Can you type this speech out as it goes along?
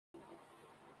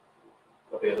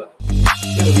pela.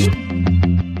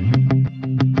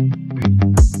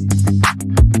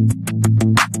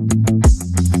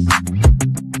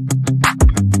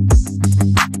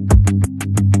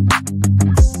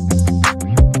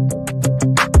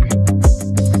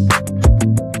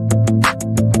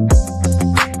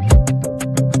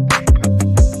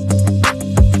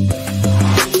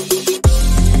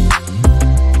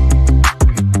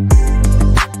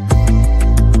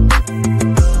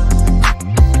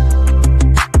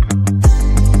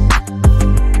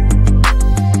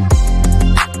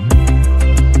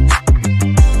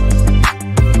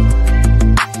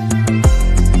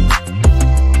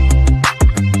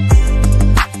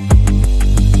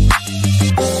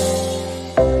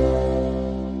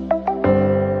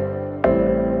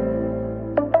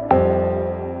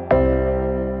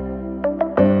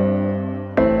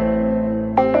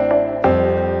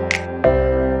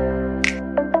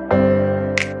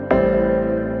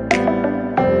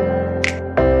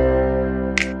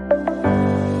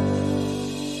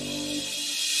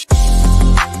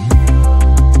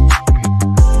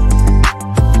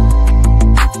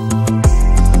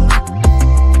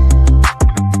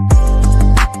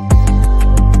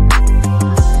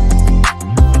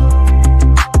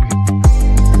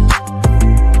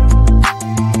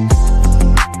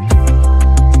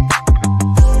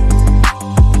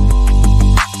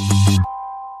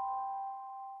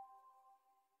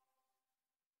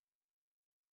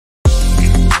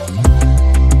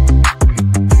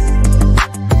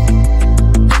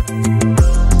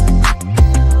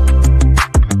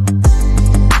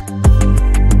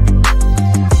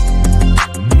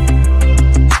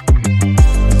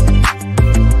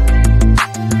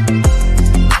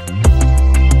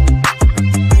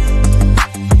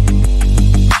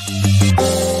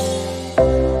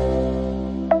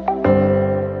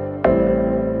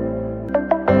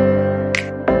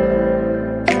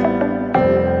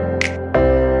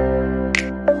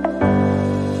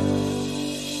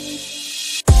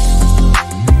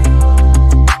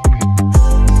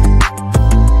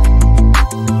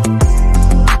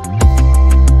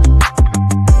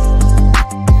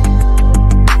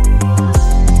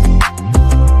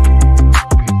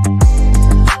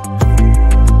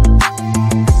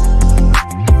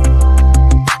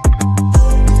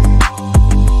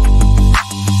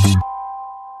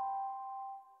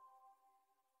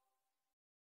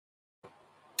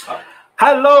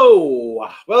 Hello,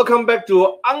 welcome back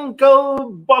to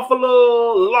Uncle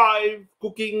Buffalo live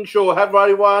cooking show. Hello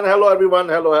everyone, hello everyone,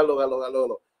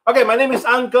 hello. Okay, my name is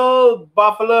Uncle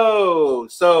Buffalo.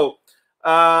 So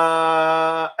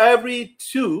every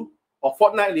 2 or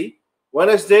fortnightly,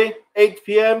 Wednesday, 8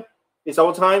 p.m. is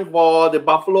our time for the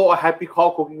Buffalo or Happy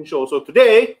Call cooking show. So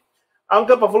today,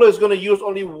 Uncle Buffalo is going to use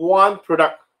only one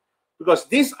product because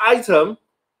this item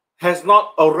has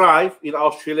not arrived in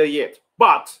Australia yet,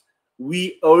 but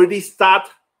we already start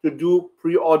to do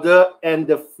pre-order, and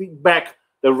the feedback,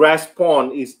 the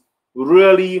response is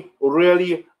really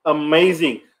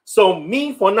amazing. So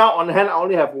me, for now on hand, I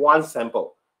only have one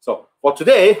sample. So for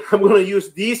today, I'm going to use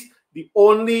this, the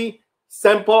only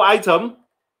sample item,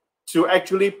 to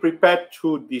actually prepare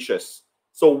 2 dishes.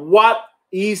 So what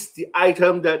is the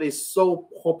item that is so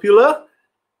popular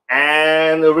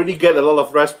and already get a lot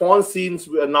of response since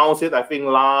we announced it, I think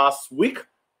last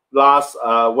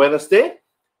Wednesday?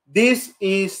 This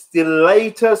is the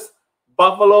latest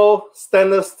Buffalo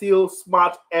stainless steel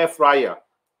smart air fryer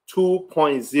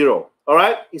 2.0. All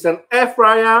right, it's an air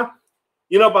fryer.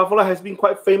 You know, Buffalo has been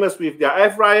quite famous with their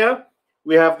air fryer.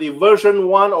 We have the version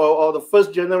 1 or the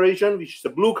first generation, which is the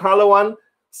blue color one,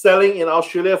 selling in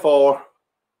Australia for,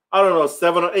 I don't know,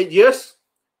 7 or 8 years.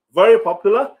 Very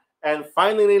popular. And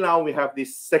finally now we have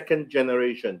this second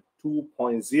generation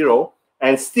 2.0,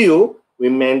 and still we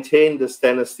maintain the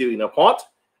stainless steel in a pot,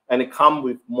 and it comes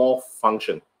with more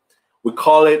function. We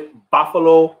call it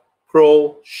Buffalo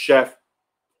Pro Chef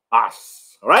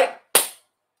Plus. All right.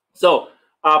 So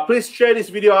please share this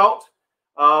video out.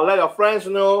 Let your friends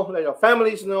know, let your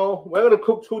families know. We're going to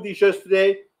cook 2 dishes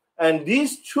today, and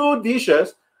these 2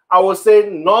 dishes, I would say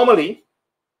normally,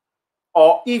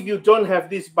 or if you don't have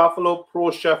this Buffalo Pro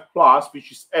Chef Plus,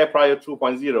 which is air fryer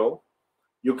 2.0,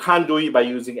 you can't do it by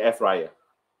using air fryer.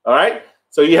 All right,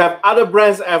 so you have other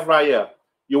brands air fryer,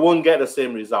 you won't get the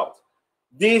same result.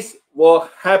 This will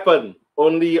happen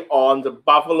only on the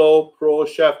Buffalo Pro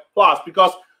Chef Plus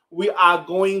because we are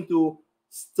going to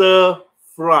stir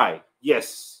fry.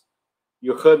 Yes,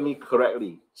 you heard me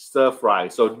correctly, stir fry.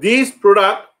 So this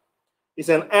product is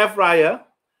an air fryer,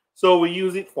 so we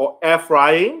use it for air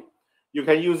frying. You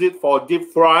can use it for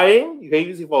deep frying. You can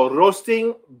use it for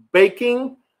roasting,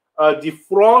 baking,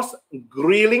 defrost,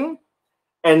 grilling.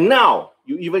 And now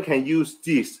you even can use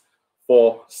this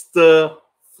for stir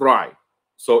fry.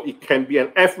 So it can be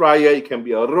an air fryer, it can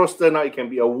be a roaster, now it can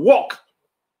be a wok.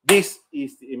 This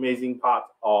is the amazing part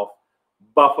of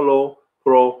Buffalo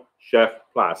Pro Chef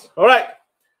Plus. All right,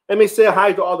 let me say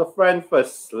hi to all the friends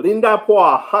first. Linda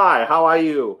Pua, hi, how are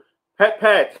you?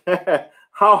 Pat,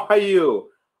 how are you?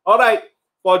 All right,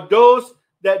 for those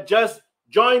that just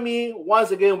join me,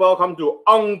 once again, welcome to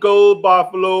Uncle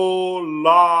Buffalo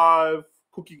Live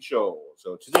Cooking Show.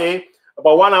 So today,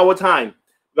 about 1 hour time,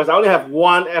 because I only have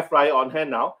one air fryer on hand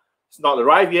now. It's not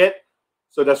arrived yet.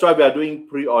 So that's why we are doing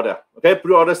pre-order. Okay,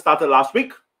 pre-order started last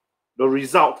week. The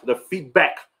result, the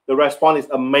feedback, the response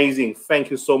is amazing.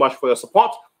 Thank you so much for your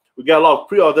support. We get a lot of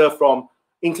pre-order from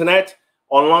internet,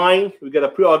 online. We get a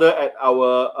pre-order at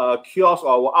our kiosk or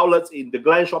our outlets in the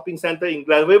Glen Shopping Center in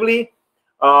Glen Waverly.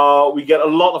 We get a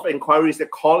lot of inquiries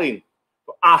that call in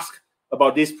to ask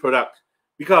about this product.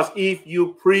 Because if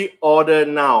you pre-order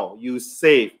now, you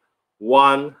save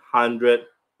 $100.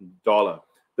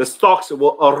 The stocks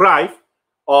will arrive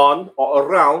on or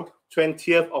around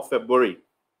 20th of February.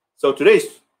 So today is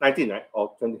 19th, right?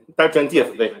 Or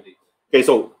 20th today. Okay,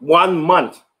 so 1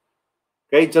 month.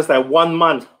 Okay, just like 1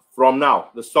 month from now,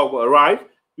 the stock will arrive.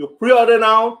 You pre-order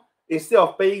now, instead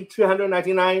of paying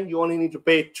 $399, you only need to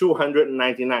pay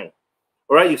 $299.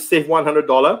 All right, you save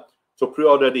 $100 to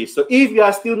pre-order this. So if you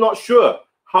are still not sure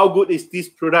how good is this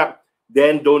product,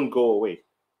 then don't go away.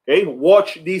 Okay,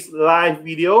 watch this live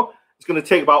video. It's going to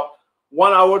take about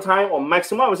 1 hour time or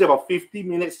maximum, I would say about 50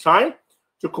 minutes time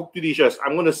to cook the dishes.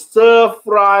 I'm going to stir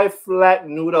fry flat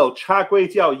noodle, char kway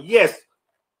teow. Yes,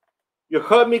 you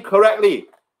heard me correctly.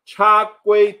 Char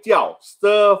kway teow,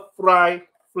 stir fry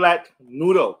flat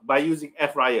noodle by using air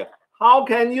fryer. How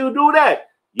can you do that?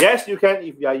 Yes, you can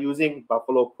if you are using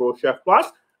Buffalo Pro Chef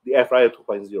Plus, the air fryer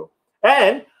 2.0.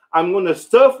 And I'm going to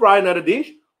stir fry another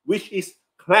dish, which is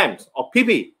clams or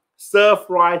PP, stir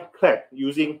fry clam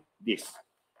using this.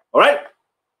 All right.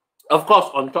 Of course,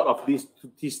 on top of these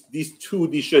two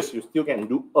dishes, you still can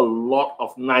do a lot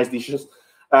of nice dishes.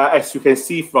 As you can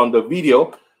see from the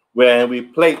video, when we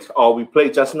played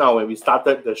just now when we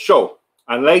started the show.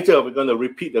 And later, we're going to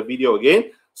repeat the video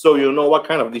again, so you know what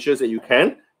kind of dishes that you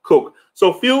can cook.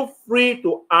 So feel free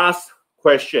to ask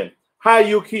questions. Hi,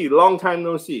 Yuki. Long time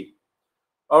no see.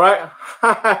 All right.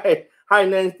 Hi,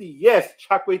 Nancy. Yes,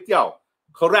 char kway teow.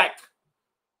 Correct.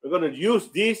 We're going to use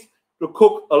this to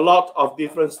cook a lot of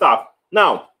different stuff.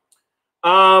 Now,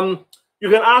 you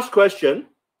can ask question.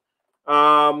 We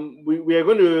are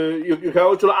going to, you can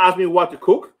also ask me what to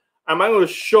cook. I'm going to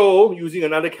show using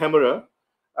another camera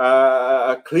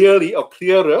clearly or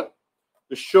clearer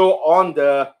to show on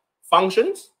the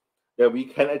functions that we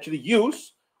can actually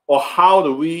use or how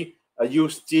do we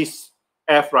use this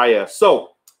air fryer.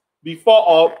 So before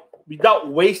or without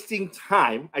wasting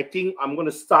time, I think I'm going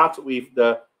to start with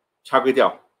the char kway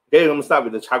teow. Okay, I'm going to start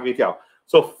with the char kway teow.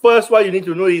 So first, what you need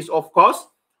to know is, of course,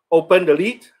 open the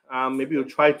lid. Maybe you'll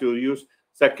try to use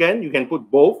second. You can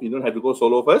put both. You don't have to go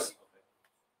solo first.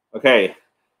 Okay.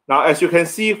 Now, as you can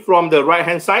see from the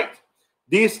right-hand side,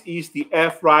 this is the air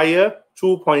fryer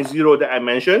 2.0 that I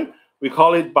mentioned. We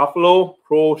call it Buffalo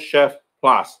Pro Chef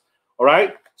Plus. All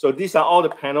right. So these are all the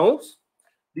panels.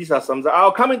 These are some.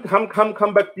 I'll come back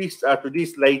to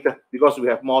this later because we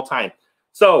have more time.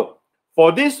 So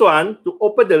for this one, to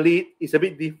open the lid is a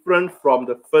bit different from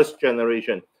the first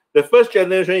generation. The first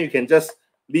generation, you can just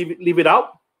leave it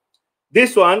out.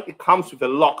 This one, it comes with a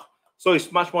lock, so it's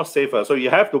much more safer. So you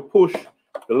have to push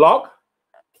the lock,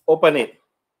 open it.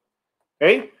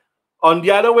 Okay. On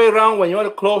the other way around, when you want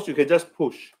to close, you can just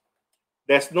push.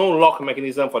 There's no lock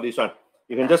mechanism for this one.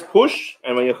 You can just push,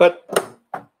 and when you hurt,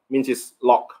 means it's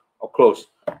locked or closed.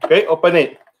 Okay, open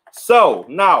it. So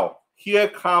now here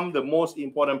comes the most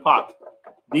important part.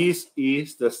 This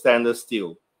is the stainless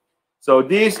steel. So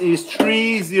this is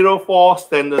 304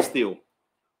 stainless steel.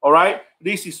 All right.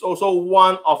 This is also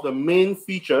one of the main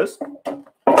features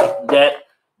that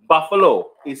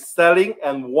Buffalo is selling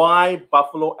and why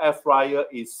Buffalo air fryer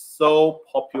is so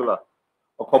popular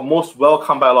or most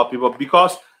welcome by a lot of people,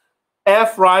 because air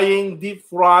frying, deep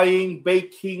frying,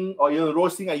 baking, or even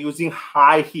roasting are using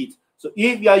high heat. So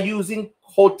if you are using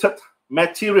coated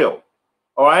material,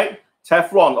 all right,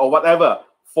 Teflon or whatever,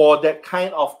 for that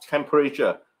kind of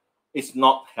temperature, it's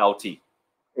not healthy.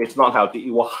 It's not healthy.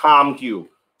 It will harm you.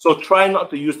 So try not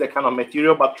to use that kind of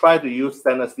material, but try to use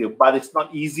stainless steel. But it's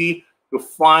not easy to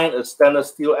find a stainless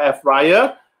steel air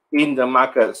fryer in the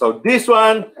market. So this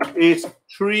one is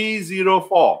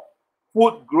 304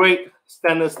 food grade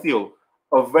stainless steel,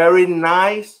 a very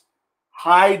nice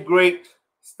high grade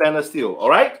stainless steel. All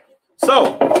right.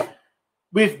 So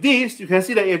with this, you can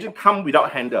see that it just comes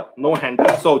without handle, no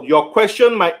handle. So your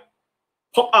question might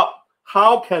pop up: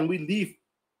 how can we leave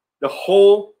the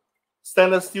whole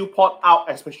stainless steel pot out,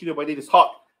 especially when it is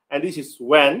hot? And this is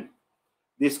when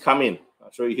this comes in.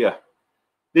 I'll show you here.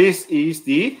 This is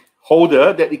the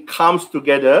holder that it comes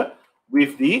together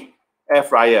with the air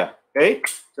fryer. Okay,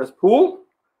 just pull,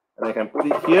 and I can put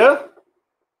it here,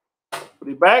 put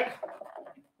it back,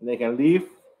 and I can leave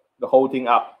the whole thing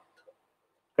up.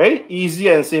 Okay, easy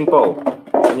and simple.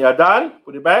 When you're done,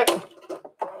 put it back, and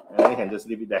then you can just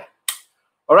leave it there.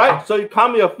 All right, so it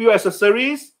comes with a few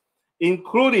accessories,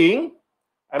 including,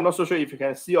 I'm not so sure if you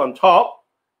can see on top,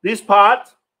 this part,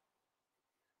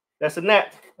 there's a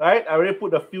net, right? I already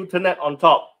put the filter net on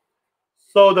top.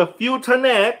 So the filter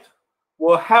net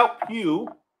will help you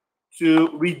to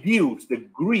reduce the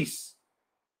grease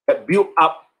that built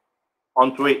up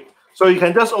onto it. So you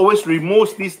can just always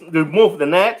remove the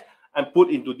net and put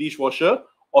into dishwasher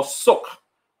or soak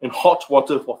in hot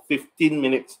water for 15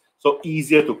 minutes. So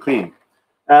easier to clean.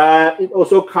 It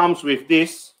also comes with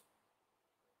this,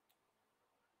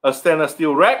 a stainless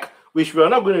steel rack, which we are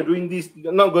not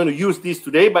going to use this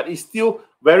today, but it's still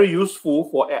very useful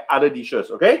for other dishes.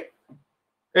 Okay.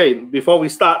 Hey, before we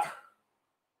start,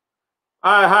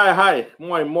 hi,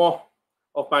 more and more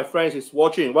of my friends is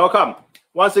watching. Welcome.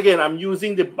 Once again, I'm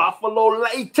using the Buffalo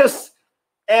latest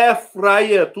air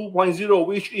fryer 2.0,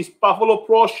 which is Buffalo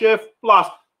Pro Chef Plus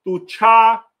to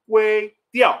Char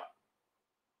Teow.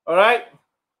 All right.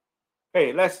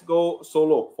 Hey, let's go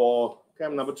solo for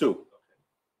cam number 2.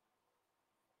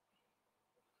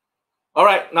 All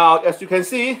right, now as you can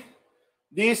see,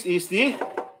 this is the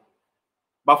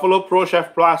Buffalo Pro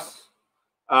Chef Plus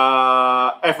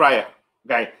air fryer.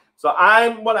 Okay, so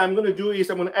what I'm going to do is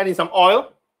I'm going to add in some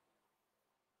oil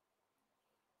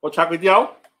for char kway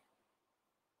teow,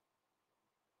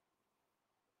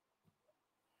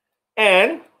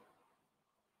 and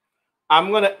I'm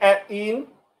going to add in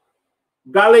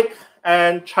garlic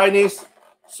and Chinese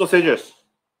sausages.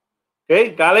 Okay,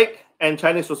 garlic and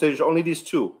Chinese sausages, only these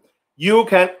two. You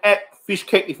can add fish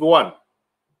cake if you want.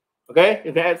 Okay,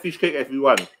 you can add fish cake if you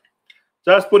want.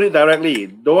 Just put it directly.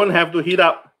 Don't have to heat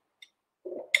up.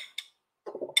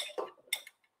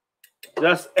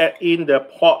 Just add in the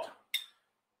pot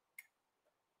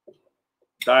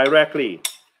directly.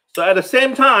 So at the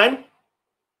same time,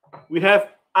 we have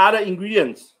other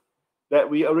ingredients that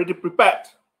we already prepared.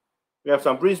 We have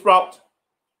some bean sprout,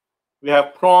 we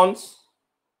have prawns,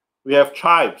 we have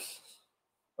chives.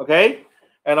 Okay,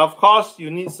 and of course you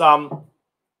need some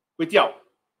kway teow,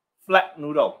 flat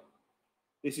noodle.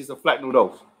 This is a flat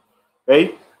noodles.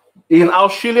 Okay, in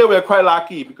Australia we are quite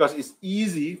lucky because it's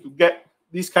easy to get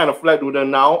this kind of flat noodle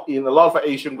now in a lot of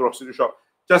Asian grocery shop.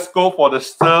 Just go for the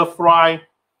stir fry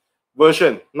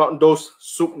version, not those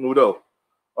soup noodle.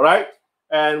 All right,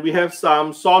 and we have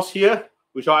some sauce here,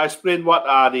 which I'll explain what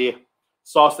are the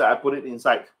sauce that I put it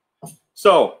inside.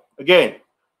 So again,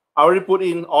 I already put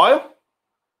in oil,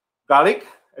 garlic,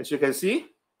 as you can see,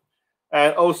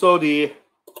 and also the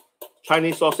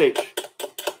Chinese sausage.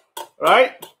 All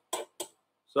right,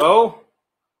 so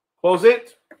close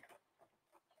it.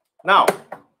 Now,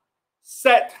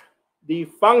 set the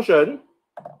function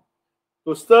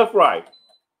to stir fry.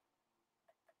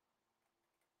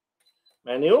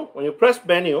 Menu. When you press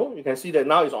menu, you can see that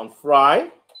now it's on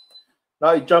fry. Now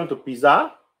it jumped to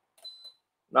pizza.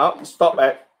 Now it stopped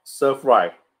at stir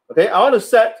fry. Okay, I want to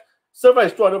set stir fry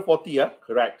is 240. Yeah,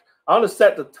 correct. I want to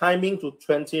set the timing to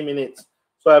 20 minutes.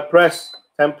 So I press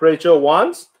temperature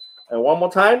once, and one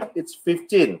more time, it's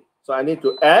 15. So I need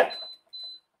to add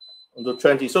to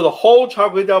 20. So the whole char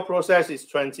kway teow process is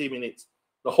 20 minutes.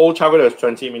 The whole char kway teow is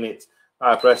 20 minutes.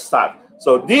 I press start.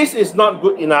 So this is not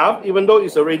good enough, even though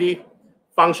it's already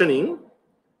functioning.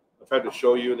 I'll try to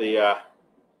show you the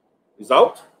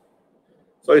result.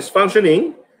 So it's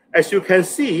functioning. As you can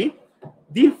see,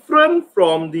 different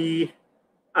from the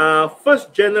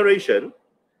first generation,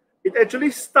 it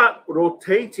actually start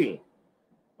rotating.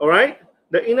 All right,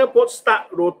 the inner pot start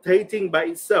rotating by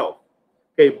itself.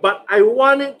 Okay, but I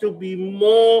want it to be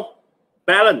more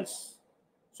balanced.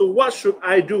 So what should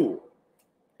I do?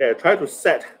 Okay, I try to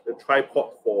set the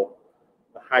tripod for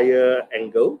a higher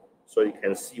angle so you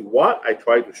can see what I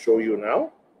try to show you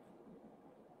now.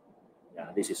 Yeah,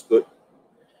 this is good.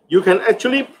 You can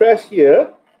actually press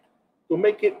here to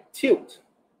make it tilt.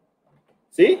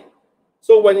 See?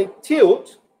 So when it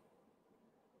tilts,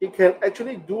 it can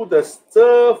actually do the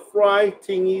stir fry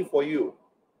thingy for you.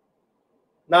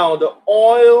 Now the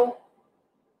oil,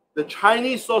 the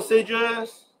Chinese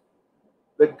sausages,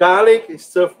 the garlic is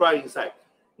stir fry inside.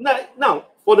 Now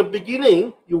for the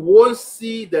beginning, you won't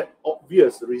see the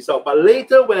obvious result. But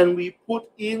later, when we put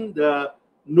in the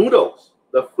noodles,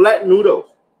 the flat noodles,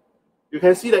 you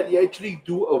can see that you actually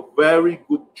do a very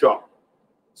good job.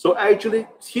 So actually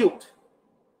tilt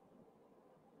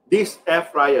this air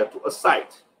fryer to a side.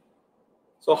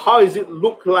 So how does it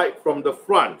look like from the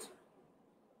front?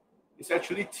 It's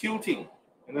actually tilting.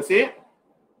 You see it?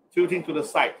 Tilting to the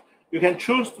side. You can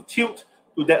choose to tilt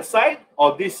to that side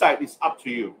or this side. It's up to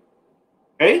you.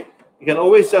 Okay? You can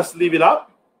always just leave it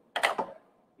up.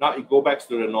 Now it goes back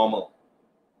to the normal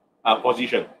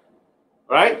position.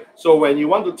 All right? So when you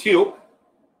want to tilt,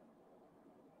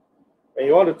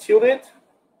 it,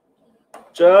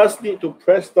 just need to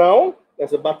press down.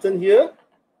 There's a button here,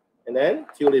 and then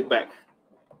tilt it back.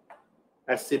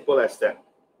 As simple as that.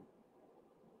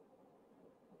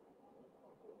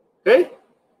 Okay?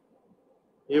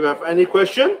 You have any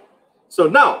question? So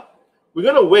now we're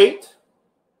gonna wait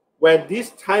when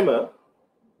this timer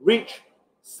reach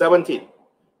 17.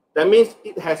 That means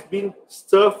it has been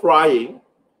stir frying,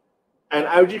 and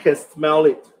I already can smell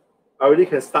it. I already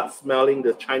can start smelling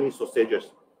the Chinese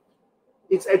sausages.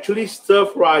 It's actually stir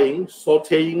frying,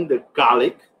 sauteing the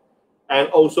garlic and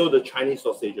also the Chinese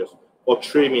sausages for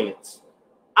 3 minutes.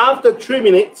 After 3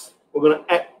 minutes, we're going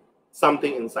to add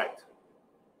something inside.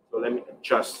 So let me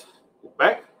adjust it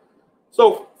back.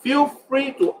 So feel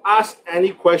free to ask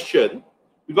any question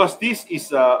because this is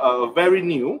very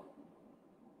new.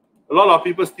 A lot of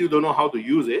people still don't know how to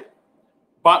use it.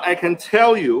 But I can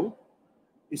tell you,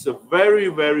 it's a very,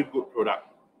 very good product.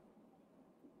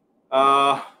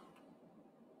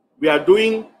 We are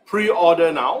doing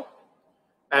pre-order now,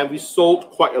 and we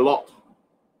sold quite a lot.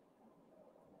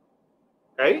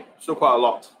 Okay, so quite a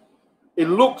lot. It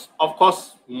looks, of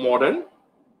course, modern,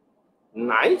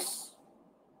 nice,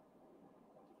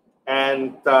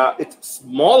 and it's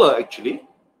smaller actually.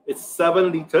 It's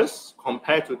 7 liters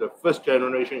compared to the first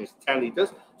generation is 10 liters.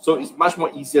 So it's much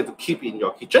more easier to keep in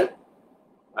your kitchen.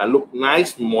 Look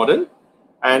nice, modern,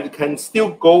 and it can still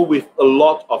go with a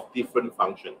lot of different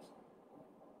functions.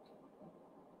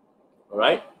 All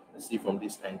right, let's see from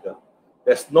this angle.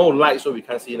 There's no light, so we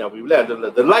can't see now. We let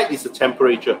the light is the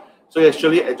temperature, so you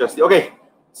actually adjust it. Okay,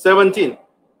 17.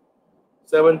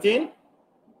 17.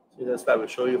 See, that's that. We'll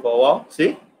show you for a while.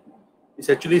 See, it's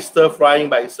actually stir frying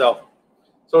by itself.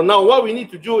 So now what we need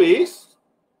to do is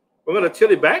we're going to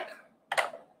tilt it back,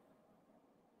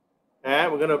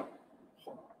 and we're going to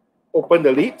open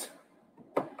the lid.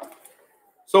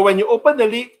 So when you open the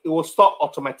lid, it will stop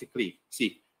automatically.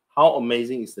 See how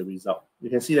amazing is the result. You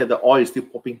can see that the oil is still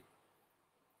popping.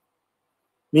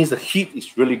 Means the heat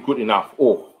is really good enough.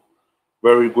 Oh,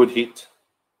 very good heat.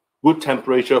 Good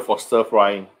temperature for stir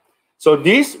frying. So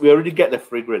this, we already get the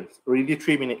fragrance, already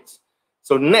 3 minutes.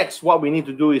 So next, what we need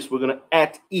to do is we're going to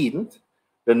add in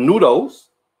the noodles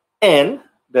and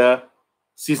the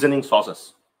seasoning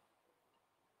sauces.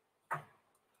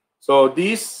 So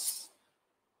this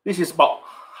is about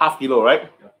half kilo,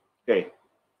 right? Okay.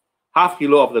 Half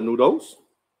kilo of the noodles.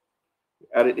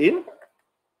 Add it in.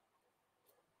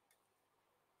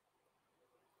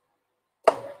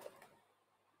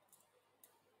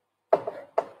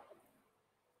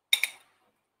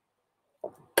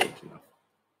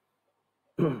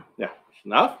 Yeah,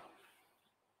 enough.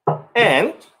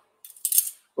 And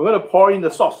we're going to pour in the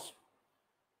sauce.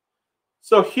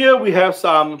 So here we have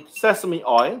some sesame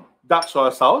oil, dark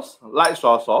soy sauce, light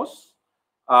soy sauce,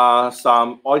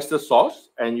 some oyster sauce,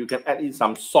 and you can add in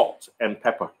some salt and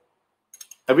pepper.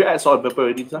 Have you added salt and pepper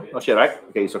already, sir? Not yet, right?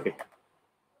 Okay, it's okay.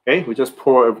 Okay, we just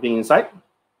pour everything inside.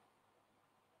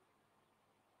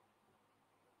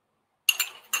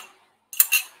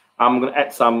 I'm going to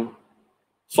add some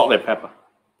salt and pepper.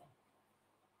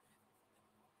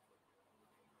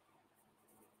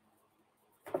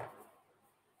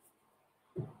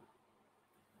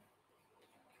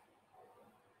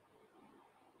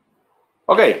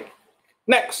 Okay,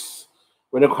 next,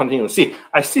 we're going to continue. See,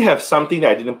 I still have something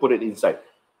that I didn't put it inside.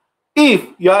 If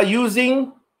you are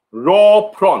using raw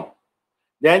prawn,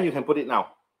 then you can put it now.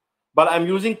 But I'm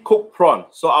using cooked prawn,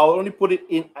 so I'll only put it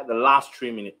in at the last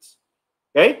 3 minutes.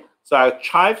 Okay, so I have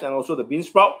chives and also the bean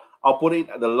sprout. I'll put it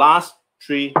at the last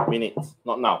 3 minutes,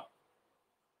 not now.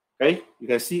 Okay, you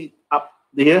can see up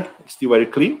there, it's still very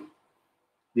clean.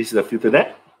 This is the filter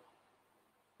net.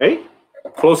 Okay,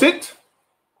 close it.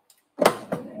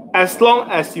 As long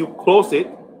as you close it,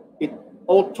 it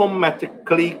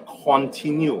automatically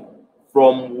continue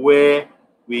from where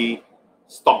we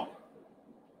stop.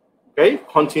 Okay,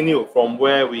 continue from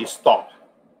where we stop.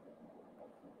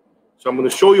 So I'm going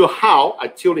to show you how I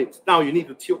tilt it. Now you need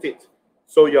to tilt it.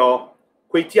 So your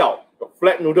Teow, your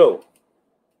flat noodle,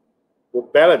 will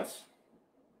balance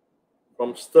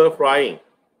from stir frying.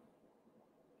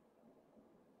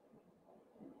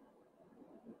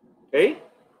 Okay,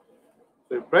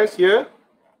 so you press here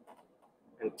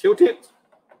and tilt it,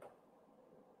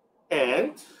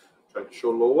 and try to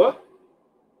show lower.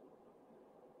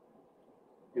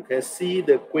 You can see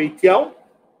the Teow.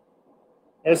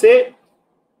 That's it.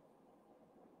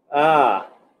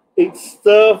 It's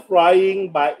stir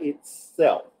frying by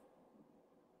itself.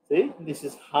 See, this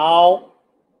is how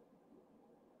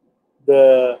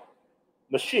the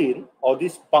machine or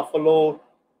this Buffalo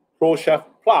Pro Chef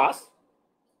Plus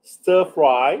stir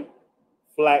fry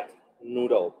flat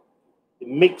noodle. It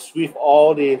mixed with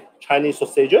all the Chinese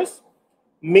sausages,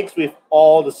 mixed with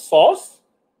all the sauce,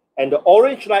 and the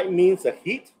orange light means the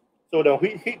heat. So the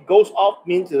heat goes off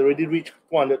means it already reached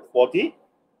 240.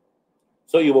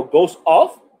 So it will goes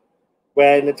off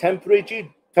when the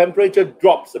temperature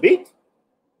drops a bit.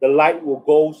 The light will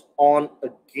goes on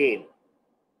again,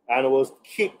 and it will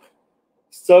keep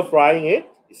stir frying it.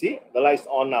 You see, the light's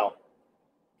on now.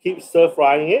 Keep stir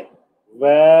frying it.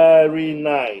 Very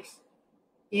nice.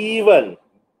 Even,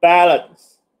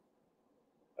 balance.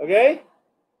 Okay?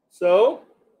 So,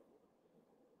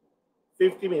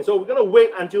 50 minutes. So we're going to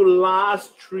wait until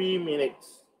last 3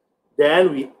 minutes.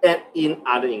 Then we add in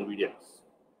other ingredients.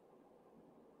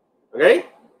 Okay?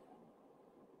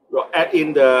 We'll add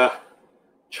in the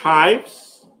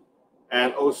chives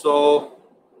and also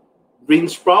green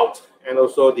sprout and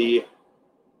also the,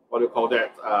 what do you call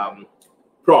that,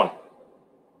 prawn.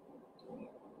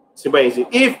 Simple and easy.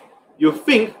 If you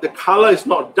think the color is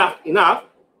not dark enough,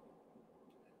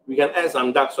 we can add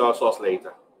some dark soy sauce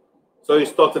later. So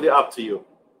it's totally up to you.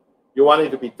 You want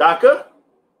it to be darker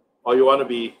or you want to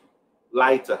be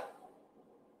lighter.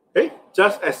 Okay,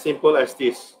 just as simple as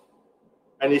this.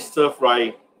 And it's stir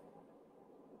frying.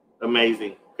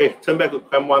 Amazing. Okay, turn back to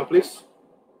cam 1, please.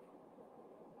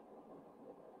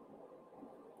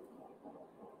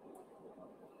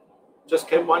 Just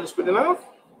cam 1 is good enough.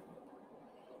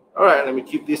 All right, let me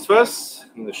keep this first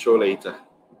and the show later.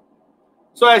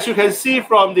 So as you can see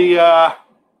from the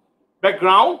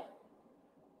background,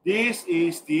 this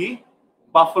is the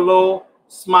Buffalo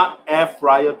Smart Air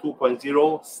Fryer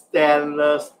 2.0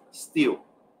 stainless steel.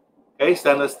 Okay,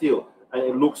 stainless steel, and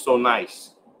it looks so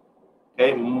nice.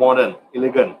 Okay, modern,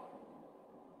 elegant.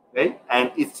 Okay,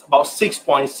 and it's about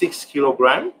 6.6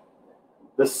 kilogram.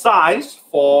 The size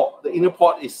for the inner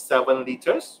pot is 7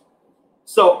 liters.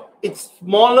 So it's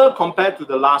smaller compared to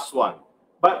the last one.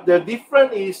 But the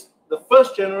difference is the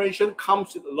first generation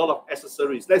comes with a lot of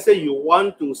accessories. Let's say you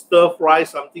want to stir fry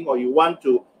something or you want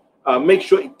to make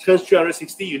sure it turns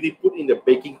 360, you need to put in the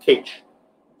baking cage.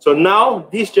 So now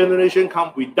this generation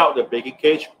comes without the baking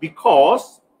cage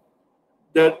because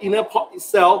the inner pot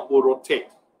itself will rotate.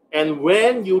 And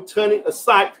when you turn it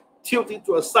aside, tilt it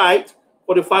to a side,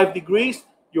 45 degrees,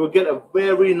 you will get a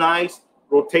very nice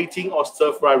rotating or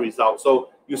stir fry result. So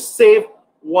you save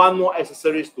one more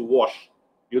accessories to wash.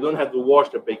 You don't have to wash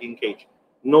the baking cage.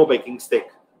 No baking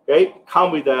stick. Okay,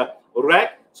 come with a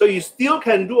rack, so you still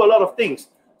can do a lot of things.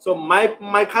 So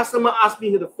my customer asked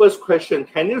me the first question: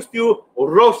 can you still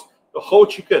roast the whole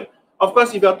chicken? Of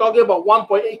course, if you're talking about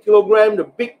 1.8 kilogram, the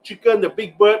big chicken, the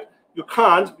big bird, you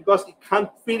can't because it can't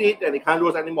feed it and it can't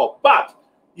roast anymore. But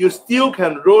you still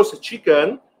can roast the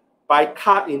chicken by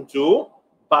cut into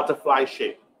butterfly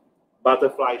shape.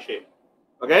 Butterfly shape.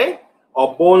 Okay?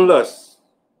 Or boneless.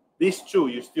 These two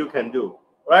you still can do.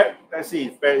 Right? Let's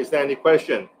see. Is there any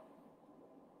question?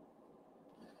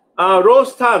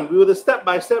 Roast time. Will the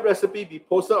step-by-step recipe be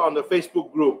posted on the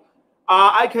Facebook group?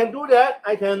 I can do that.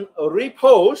 I can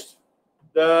repost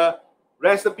the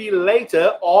recipe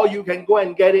later, or you can go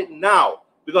and get it now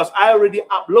because I already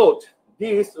upload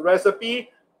this recipe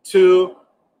to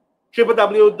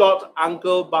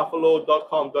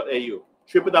www.unclebuffalo.com.au.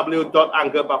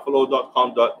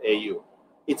 www.unclebuffalo.com.au.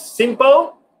 It's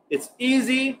simple, it's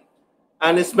easy,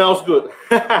 and it smells good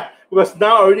because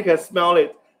now I already can smell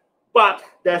it, but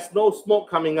there's no smoke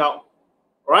coming out,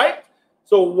 right?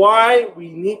 So why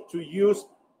we need to use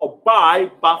or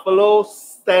buy Buffalo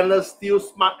Stainless Steel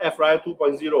Smart Air Fryer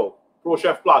 2.0 Pro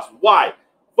Chef Plus. Why?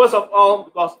 First of all,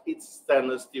 because it's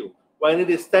stainless steel. When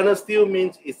it is stainless steel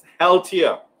means it's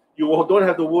healthier. You don't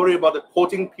have to worry about the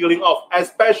coating peeling off,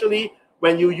 especially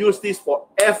when you use this for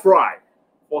air fry,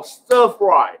 for stir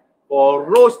fry, for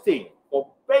roasting, for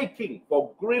baking,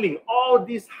 for grilling. All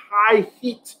these high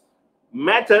heat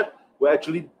method will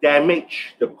actually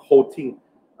damage the coating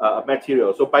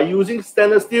material. So by using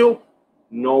stainless steel,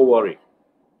 no worry.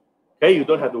 Okay, you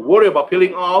don't have to worry about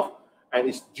peeling off, and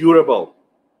it's durable.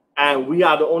 And we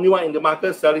are the only one in the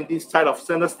market selling this type of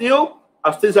stainless steel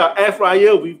Since our air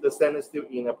fryer with the stainless steel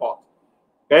inner pot.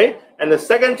 Okay, and the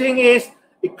second thing is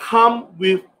it comes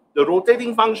with the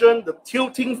rotating function, the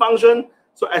tilting function.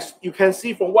 So as you can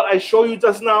see from what I showed you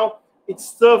just now, it's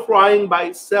stir frying by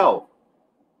itself.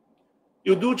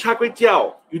 You do char kway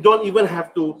teow, you don't even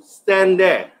have to stand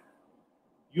there.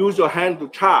 Use your hand to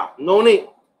char, no need.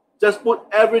 Just put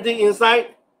everything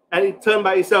inside and it turns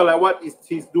by itself like what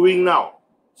he's doing now.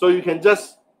 So you can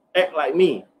just act like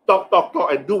me, talk,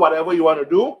 and do whatever you want to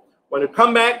do. When you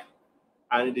come back,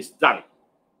 and it is done.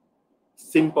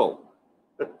 Simple.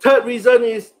 The third reason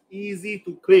is easy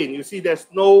to clean. You see there's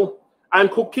no, I'm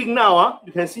cooking now,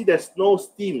 you can see there's no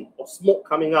steam or smoke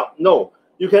coming out. No,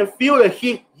 you can feel the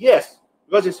heat, yes,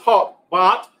 because it's hot,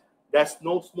 but there's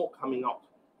no smoke coming out.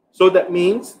 So that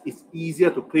means it's easier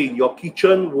to clean. Your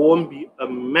kitchen won't be a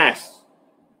mess.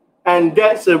 And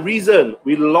that's the reason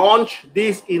we launched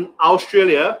this in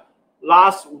Australia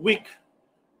last week.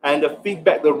 And the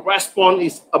feedback, the response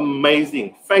is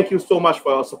amazing. Thank you so much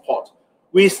for your support.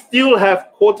 We still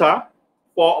have quota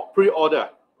for pre-order,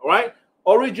 all right?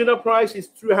 Original price is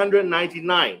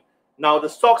 $399. Now, the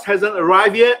stocks hasn't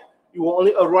arrived yet. It will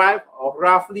only arrive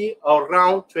roughly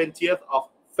around 20th of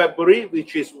February,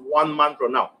 which is 1 month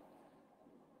from now.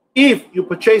 If you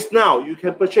purchase now, you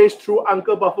can purchase through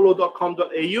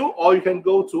unclebuffalo.com.au, or you can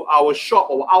go to our shop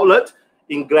or outlet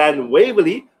in Glen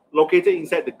Waverley, located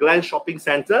inside the Glen Shopping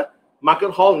Center,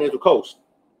 Market Hall near the coast.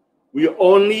 We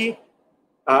only,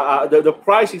 the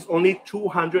price is only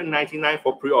 $299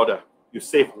 for pre-order. You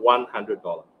save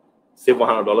 $100. Save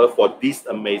 $100 for this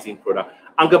amazing product.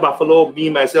 Uncle Buffalo, me,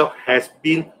 myself, has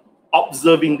been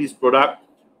observing this product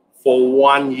for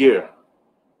 1 year.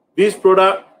 This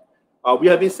product, we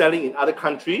have been selling in other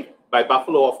countries, by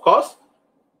Buffalo, of course.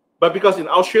 But because in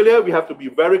Australia, we have to be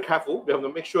very careful. We have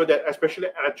to make sure that, especially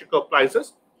electrical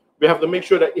appliances, we have to make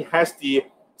sure that it has the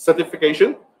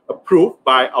certification approved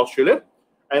by Australia.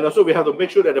 And also we have to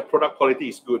make sure that the product quality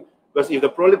is good. Because if the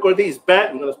product quality is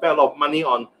bad, we're going to spend a lot of money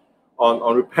on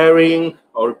repairing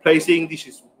or replacing. This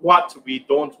is what we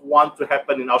don't want to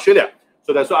happen in Australia.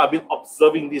 So that's why I've been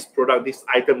observing this product, this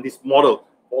item, this model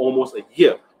for almost a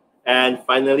year. And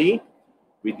finally,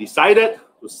 we decided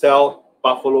to sell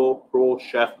Buffalo Pro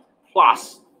Chef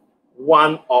Plus,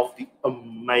 one of the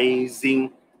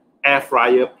amazing air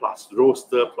fryer plus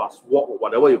roaster plus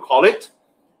whatever you call it.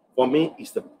 For me,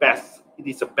 it's the best. It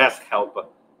is the best helper.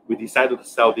 We decided to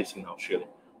sell this in Australia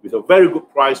with a very good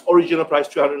price. Original price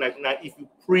 $299. If you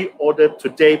pre-order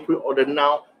today, pre-order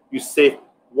now, you save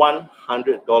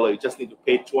 $100. You just need to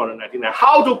pay $299.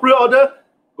 How to pre-order?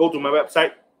 Go to my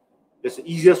website. That's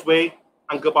the easiest way,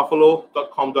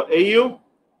 unclebuffalo.com.au,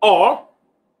 or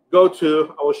go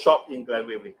to our shop in Glen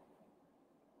Waverley.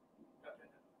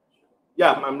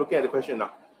 Yeah, I'm looking at the question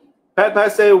now.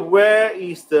 Pat say, where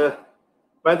is the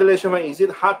ventilation fan? Is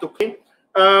it hard to clean?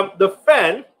 The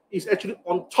fan is actually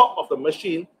on top of the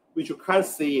machine, which you can't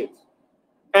see it.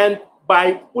 And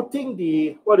by putting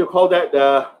the, what do you call that,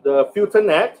 the filter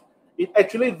net, it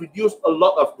actually reduced a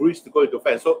lot of grease to go into the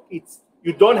fan. So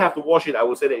you don't have to wash it. I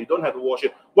will say that you don't have to wash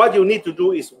it. What you need to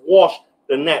do is wash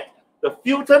the net. The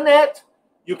filter net,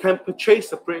 you can purchase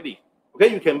separately.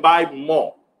 Okay, you can buy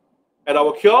more at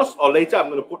our kiosk, or later I'm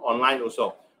going to put online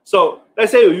also. So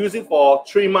let's say you use it for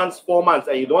 3 months, 4 months,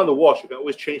 and you don't want to wash, you can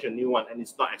always change a new one, and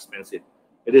it's not expensive.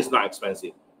 It is not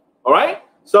expensive. All right?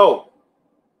 So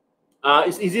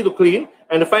it's easy to clean,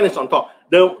 and the fan is on top.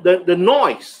 The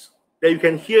noise that you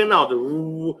can hear now, the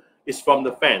roo, is from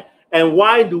the fan. And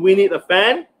why do we need a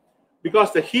fan?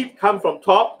 Because the heat comes from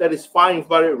top, that is far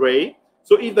infrared ray.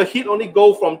 So if the heat only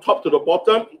goes from top to the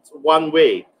bottom, it's one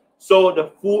way. So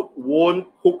the food won't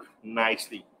cook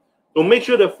nicely. To make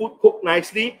sure the food cook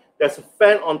nicely, there's a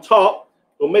fan on top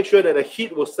to make sure that the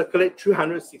heat will circulate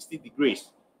 360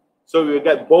 degrees. So we will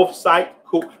get both sides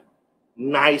cooked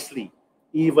nicely,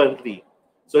 evenly.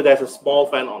 So there's a small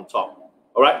fan on top.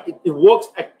 All right, it works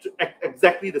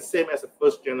exactly the same as the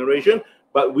first generation,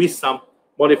 but with some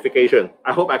modification.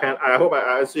 I hope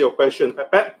I answer your question,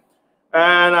 Pep.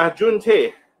 And Jun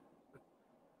Tae,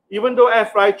 even though air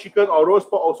fried chicken or roast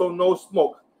pork also no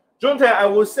smoke. Jun Tae, I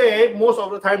would say most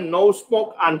of the time no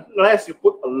smoke unless you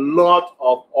put a lot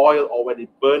of oil or when it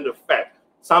burn the fat.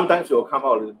 Sometimes it will come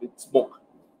out a little bit smoke.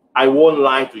 I won't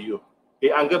lie to you.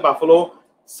 Okay, Uncle Buffalo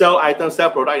sell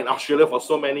product in Australia for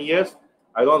so many years.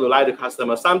 I don't want to lie to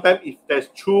customers. Sometimes if there's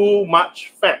too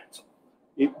much fat,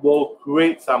 it will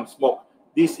create some smoke.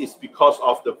 This is because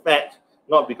of the fat,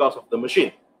 not because of the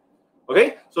machine.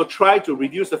 Okay, so try to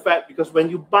reduce the fat, because when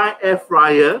you buy air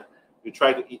fryer, you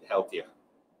try to eat healthier.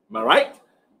 Am I right?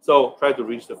 So try to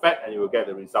reduce the fat and you will get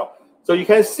the result. So you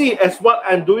can see as what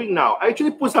I'm doing now. I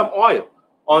actually put some oil.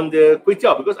 on the kway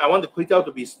teow because I want the kway teow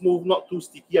to be smooth, not too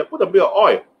sticky. I put a bit of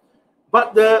oil,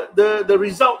 but the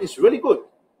result is really good.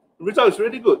 The result is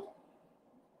really good.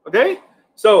 Okay,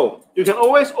 so you can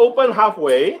always open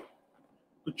halfway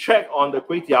to check on the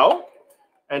kway teow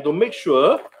and to make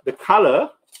sure the color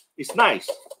is nice.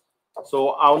 So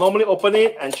I'll normally open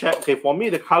it and check. Okay, for me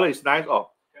the color is nice. Oh,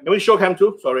 can we show cam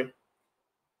too? Sorry.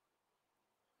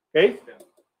 Okay,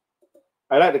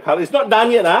 I like the color. It's not done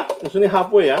yet, huh? It's only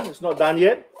halfway, huh? It's not done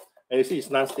yet. And you see it's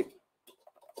non-stick.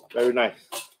 Very nice.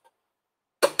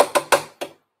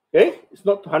 Okay, it's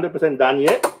not 100% done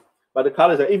yet, but the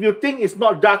color is. If you think it's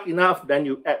not dark enough, then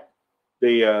you add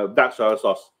the dark soy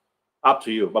sauce. Up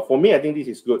to you. But for me, I think this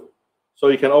is good. So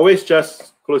you can always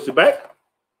just close it back,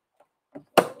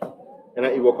 and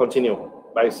then it will continue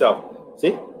by itself.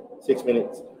 See, 6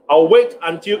 minutes. I'll wait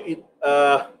until it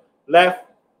left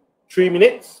 3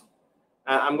 minutes.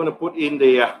 I'm going to put in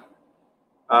the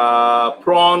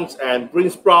prawns and green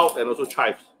sprout and also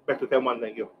chives. Back to cam 1,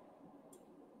 thank you.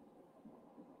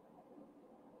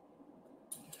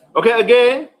 Okay,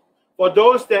 again, for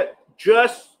those that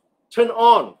just turn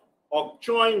on or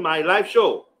join my live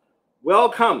show,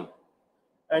 welcome.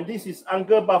 And this is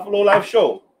Uncle Buffalo live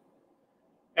show.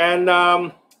 And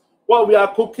what we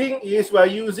are cooking is we're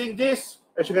using this,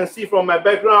 as you can see from my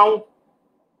background,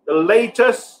 the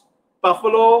latest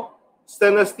Buffalo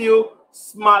stainless steel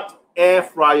smart air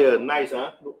fryer. Nice,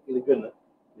 huh? Look elegant, huh?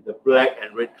 With the black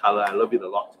and red color. I love it a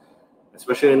lot.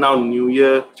 Especially now New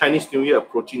Year, Chinese New Year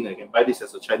approaching. I can buy this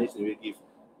as a Chinese New Year gift.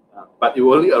 But it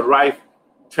will only arrive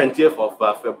 20th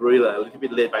of February, a little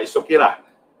bit late, but it's okay lah.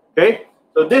 Okay,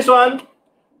 so this one,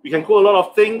 we can cook a lot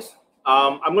of things.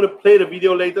 I'm going to play the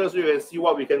video later so you can see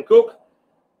what we can cook.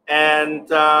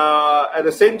 And at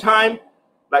the same time,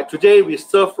 like today, we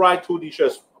stir fry 2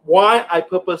 dishes. Why I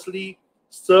purposely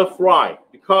stir fry?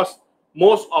 Because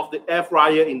most of the air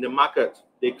fryer in the market,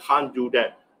 they can't do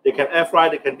that. They can air fry,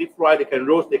 they can deep fry, they can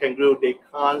roast, they can grill, they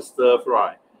can't stir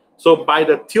fry. So by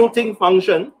the tilting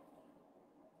function,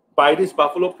 by this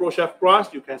Buffalo Pro Chef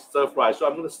Plus, you can stir fry. So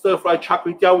I'm going to stir fry char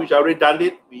kway teow, which I already done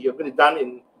it. We are going to done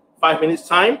in 5 minutes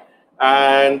time.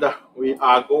 And we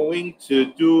are going to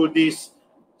do this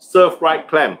stir fried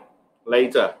clam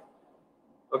later.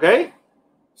 Okay?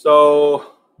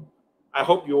 So I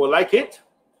hope you will like it.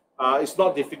 It's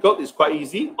not difficult, it's quite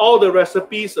easy. All the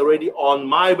recipes already on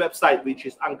my website, which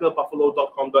is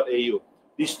unclebuffalo.com.au.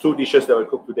 These 2 dishes that we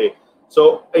cook today.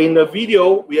 So in the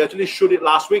video, we actually shoot it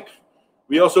last week.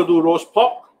 We also do roast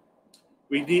pork.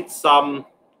 We did some,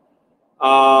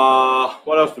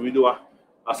 what else do we do?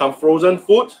 Some frozen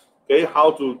food. Okay,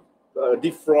 how to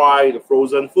deep fry the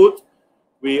frozen food.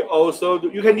 We also do,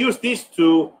 you can use this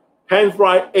to pan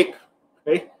fry egg.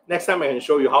 Okay, next time I can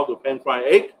show you how to pan fry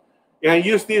egg. You can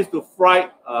use this to fry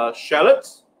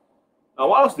shallots.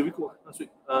 What else do we cook last week?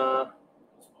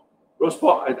 Roast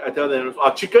pork, I tell them.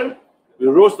 Chicken. We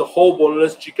roast the whole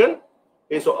boneless chicken.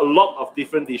 Okay, so a lot of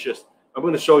different dishes. I'm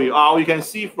going to show you. You can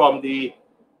see from the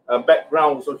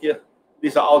background. So here,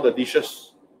 these are all the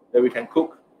dishes that we can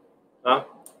cook.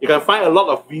 You can find a lot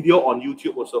of video on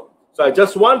YouTube also. So I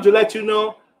just want to let you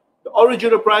know, the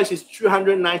original price is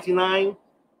 $399.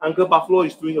 Uncle Buffalo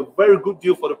is doing a very good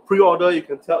deal for the pre-order. You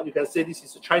can tell, you can say this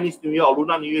is a Chinese New Year or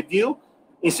Lunar New Year deal.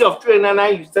 Instead of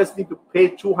 $399, you just need to pay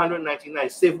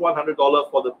 $299. Save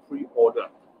 $100 for the pre-order.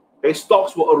 Okay,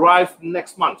 stocks will arrive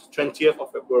next month, 20th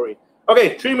of February.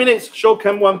 Okay, 3 minutes. Show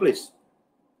cam 1, please.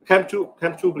 Cam 2,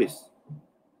 please.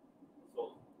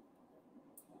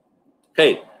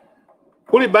 Okay,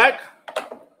 pull it back.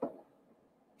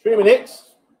 3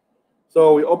 minutes.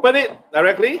 So we open it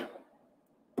directly.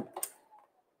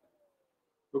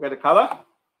 Look at the color.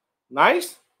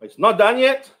 Nice. But it's not done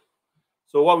yet.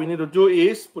 So what we need to do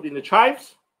is put in the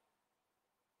chives.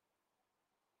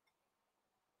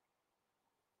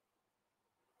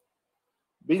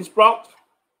 Bean sprout.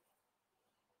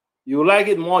 You like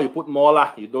it more, you put more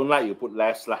lah. You don't like, you put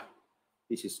less lah.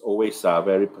 This is always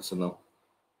very personal.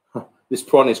 This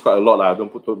prawn is quite a lot lah. I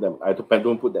don't put them. I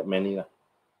don't put that many lah.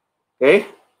 Okay.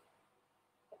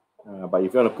 But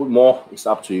if you want to put more, it's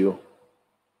up to you.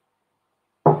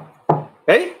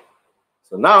 Okay.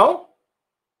 So now,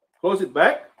 close it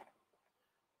back.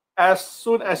 As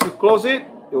soon as you close it,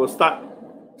 it will start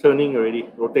turning already,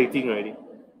 rotating already.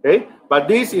 Okay. But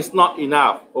this is not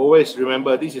enough. Always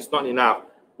remember, this is not enough.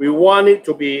 We want it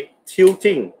to be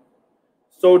tilting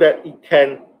so that it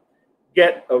can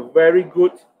get a very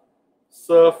good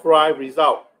stir fry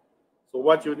result. So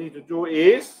what you need to do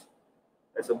is,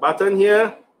 there's a button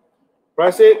here,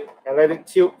 press it and let it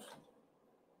tilt.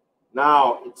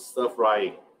 Now it's stir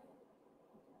frying.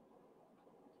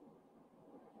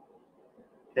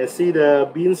 Can see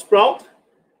the bean sprout,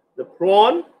 the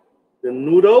prawn, the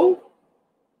noodle.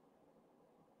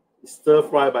 Stir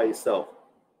fry by itself.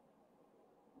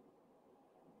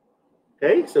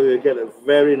 Okay, so you get a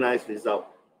very nice result.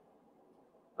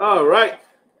 All right.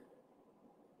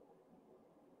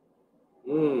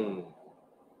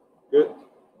 Good.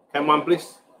 Come on,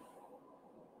 please.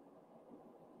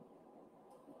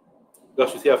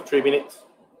 Because we still have 3 minutes.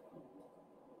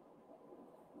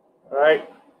 All right.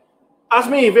 Ask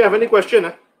me if you have any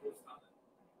question.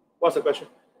 What's the question?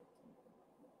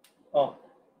 Oh,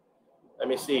 let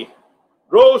me see.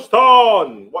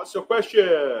 Roston, what's your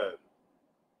question?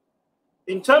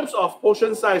 In terms of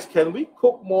portion size, can we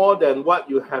cook more than what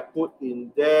you have put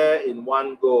in there in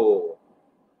one go?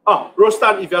 Oh,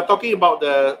 Rostan, if you're talking about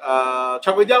the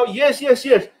Char Kway Teow, yes.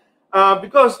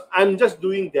 Because I'm just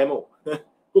doing demo,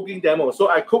 cooking demo. So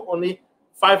I cook only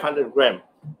 500 grams.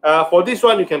 For this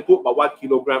one, you can put about 1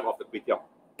 kilogram of the Kway Teow.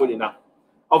 Good enough.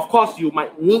 Of course, you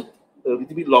might need a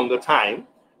little bit longer time.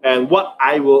 And what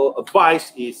I will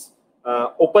advise is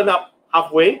open up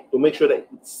halfway to make sure that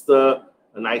it stirs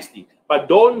nicely. But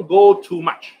don't go too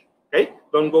much, okay?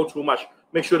 Don't go too much.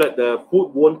 Make sure that the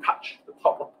food won't touch the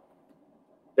top.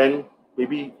 Then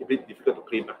maybe a bit difficult to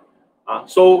clean.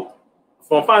 So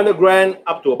from 500 grams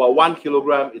up to about 1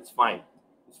 kilogram, it's fine.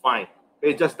 It's fine.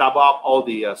 Okay, just double up all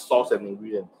the sauce and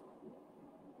ingredients.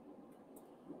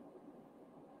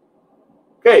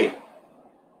 Okay.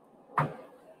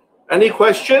 Any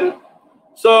question?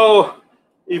 So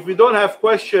if we don't have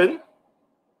question,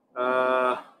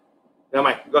 never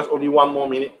mind, because only 1 more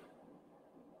minute.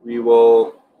 We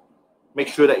will make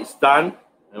sure that it's done,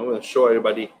 and we'll show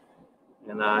everybody.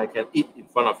 And I can eat in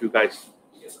front of you guys.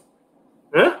 Yes.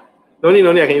 Huh? No need,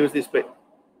 I can use this plate.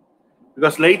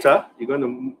 Because later, you're going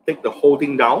to take the whole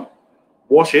thing down,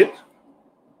 wash it,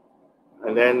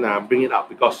 and then bring it up,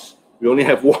 because we only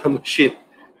have one machine.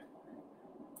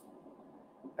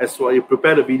 As well, you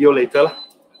prepare the video later.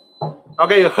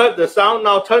 Okay, you heard the sound.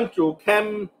 Now turn to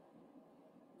cam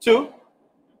 2.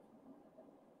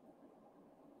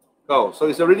 Go. So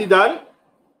it's already done.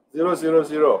 0, 0,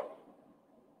 0.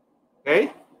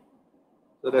 Okay.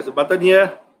 So there's a button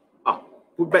here.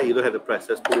 Put back. You don't have to press.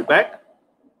 Just put it back.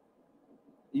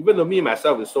 Even though me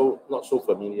myself is not so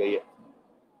familiar yet.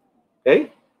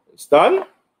 Okay. It's done.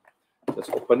 Just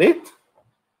open it.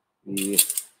 We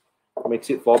mix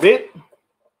it for a bit.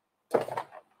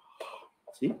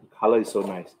 See, the color is so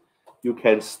nice. You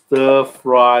can stir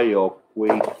fry your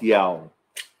Kway Teow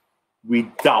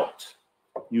without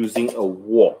using a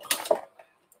wok.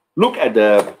 Look at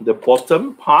the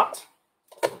bottom part.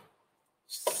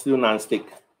 Still non-stick,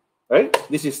 right?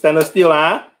 This is stainless steel,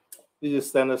 This is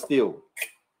stainless steel.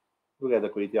 Look at the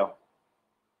Kway Teow.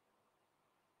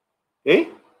 Okay?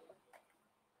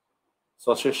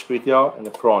 Sausage Kway Teow and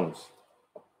the prawns.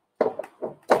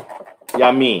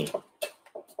 Yummy.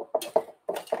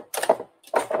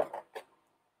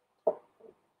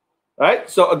 Right?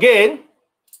 So again,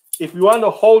 if you want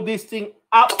to hold this thing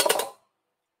up,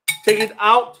 take it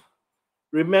out.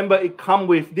 Remember, it comes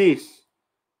with this.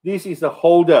 This is a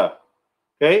holder.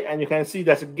 Okay? And you can see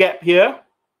there's a gap here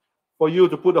for you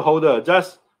to put the holder.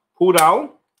 Just pull down.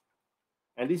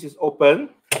 And this is open.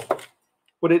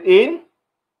 Put it in.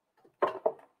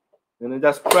 And then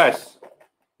just press.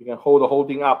 You can hold the whole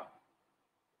thing up.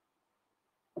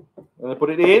 And then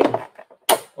put it in.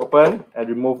 Open. And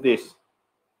remove this.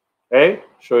 Okay,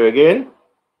 show you again.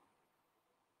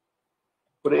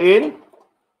 Put it in,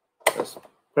 just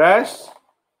press,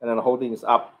 and then the whole thing is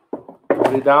up.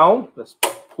 Put it down, just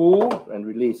pull and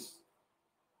release.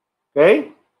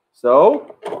 Okay,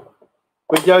 so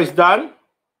Kway Teow is done.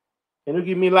 Can you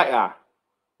give me like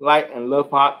and love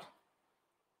heart? I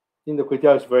think the Kway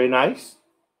Teow is very nice.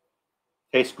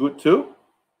 Tastes good too.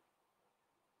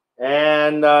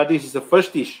 And this is the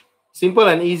first dish. Simple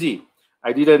and easy.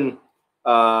 I didn't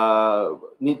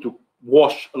need to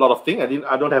wash a lot of things.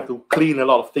 I don't have to clean a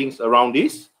lot of things around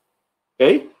this.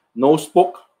 Okay, no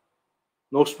smoke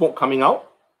coming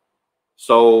out.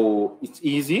 So it's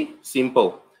easy,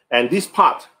 simple. And this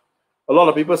part, a lot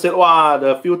of people said, wow,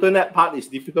 the filter net part is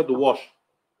difficult to wash.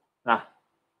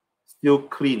 Still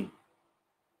clean.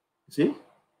 See?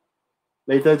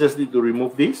 Later, just need to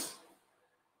remove this.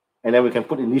 And then we can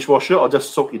put in dishwasher or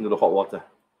just soak into the hot water.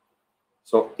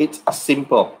 So it's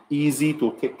simple, easy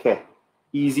to take care,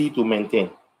 easy to maintain.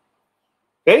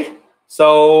 Okay,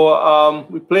 so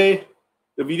we play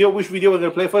the video. Which video we're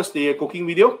going to play first? The cooking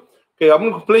video. Okay, I'm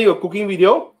going to play your cooking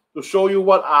video to show you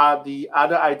what are the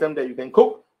other items that you can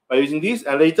cook by using this.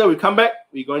 And later we come back,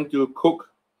 we're going to cook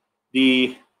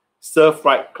the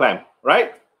stir-fried clam,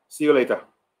 right? See you later.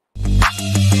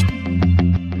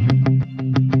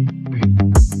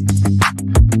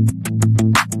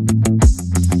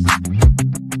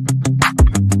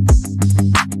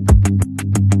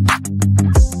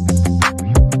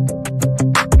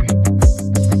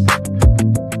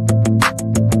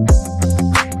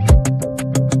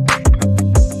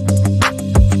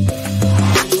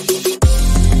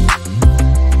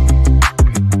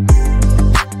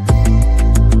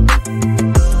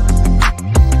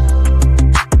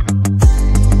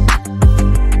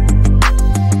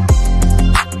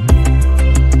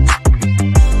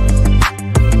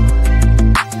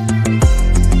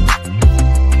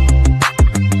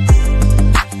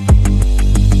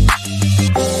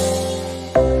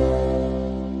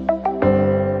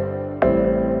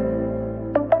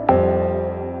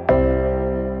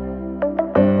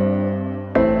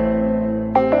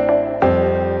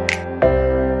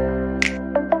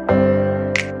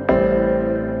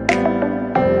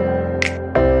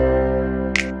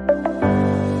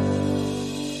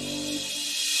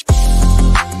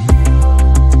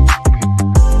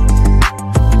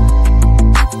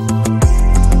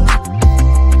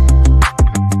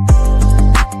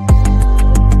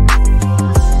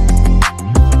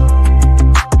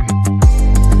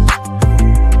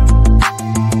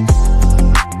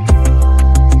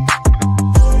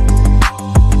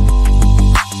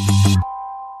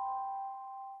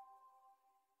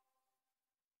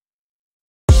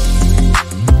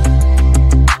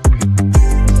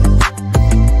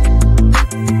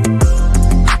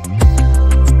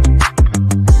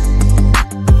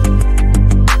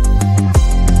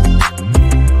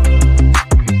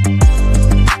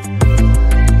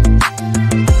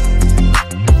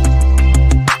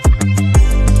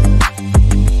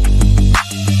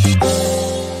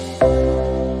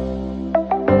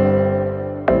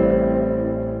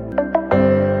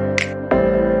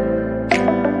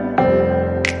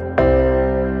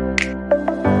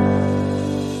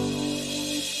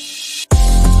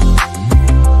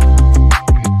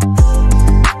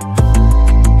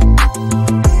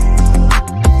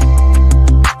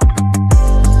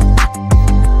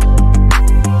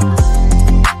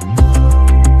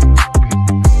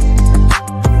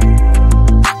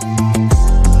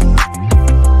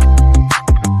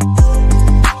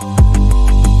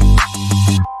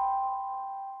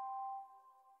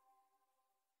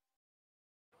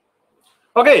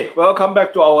 Okay, welcome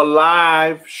back to our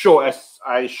live show. As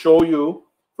I show you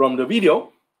from the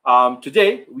video,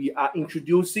 today we are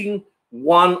introducing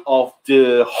one of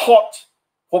the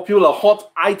popular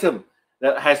hot item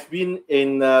that has been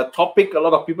in topic. A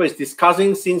lot of people is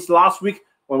discussing since last week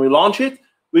when we launched it,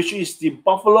 which is the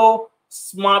Buffalo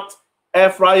Smart Air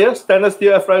Fryer, Stainless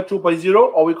Steel Air Fryer 2.0,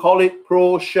 or we call it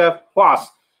Pro Chef Plus.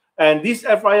 And this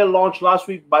air fryer launched last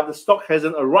week, but the stock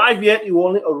hasn't arrived yet. It will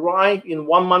only arrive in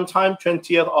 1 month time,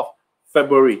 20th of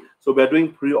February. So we're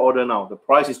doing pre-order now. The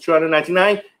price is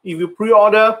 $399. If you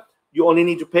pre-order, you only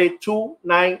need to pay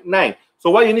 $299.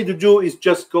 So what you need to do is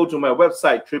just go to my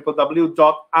website,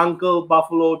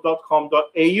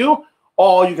 www.unclebuffalo.com.au,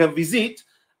 or you can visit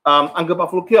Uncle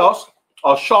Buffalo Kiosk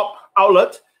or shop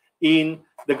outlet in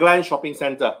the Glen Shopping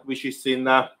Center, which is in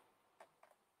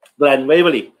Glen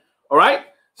Waverly. All right.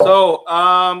 So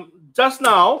just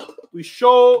now we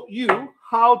show you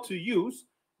how to use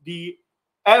the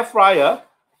air fryer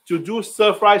to do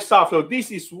stir fry stuff. So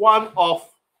this is one of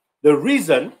the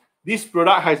reason this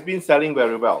product has been selling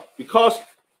very well, because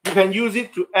you can use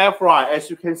it to air fry. As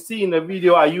you can see in the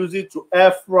video, I use it to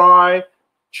air fry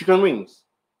chicken wings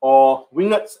or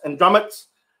winglets and drumettes,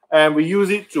 and we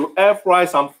use it to air fry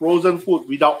some frozen food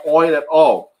without oil at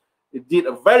all. It did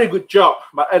a very good job,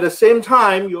 but at the same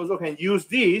time, you also can use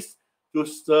this to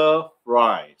stir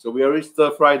fry. So we already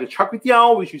stir fry the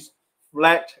Char, which is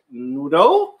flat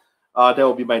noodle. That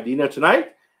will be my dinner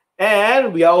tonight.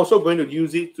 And we are also going to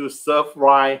use it to stir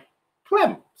fry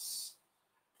clams.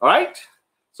 All right.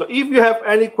 So if you have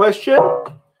any question,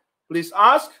 please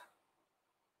ask,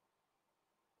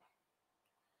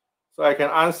 so I can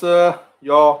answer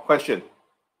your question.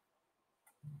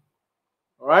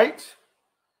 All right.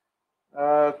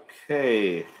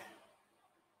 Okay.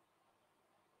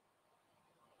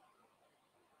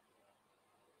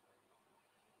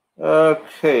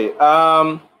 Okay.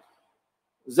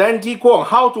 Zanti Kwong,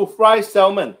 how to fry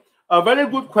salmon? A very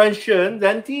good question,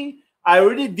 Zanti. I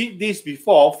already did this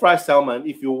before, fry salmon.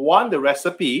 If you want the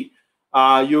recipe,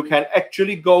 you can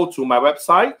actually go to my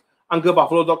website,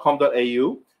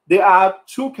 unclebuffalo.com.au. There are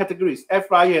two categories, air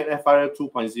fryer and air fryer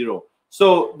 2.0.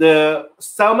 So the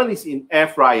salmon is in air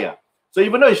fryer. So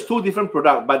even though it's two different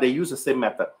products, but they use the same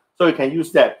method. So you can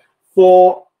use that.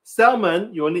 For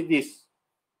salmon, you will need this.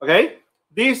 Okay?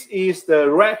 This is the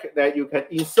rack that you can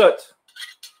insert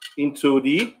into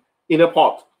the inner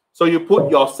pot. So you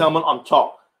put your salmon on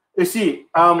top. You see,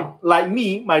 like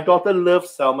me, my daughter loves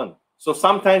salmon. So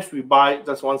sometimes we buy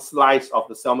just one slice of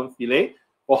the salmon fillet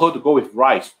for her to go with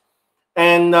rice.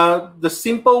 And the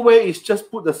simple way is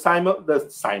just put the salmon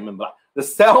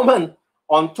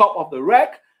on top of the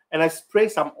rack, and I spray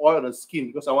some oil on the skin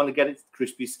because I want to get it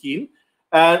crispy skin.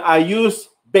 And I use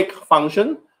bake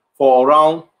function for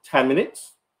around 10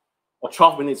 minutes or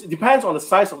 12 minutes. It depends on the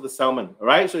size of the salmon, all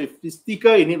right? So if it's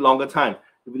thicker, you need longer time.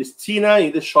 If it is thinner,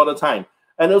 you need shorter time.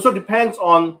 And it also depends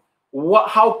on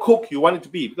how cooked you want it to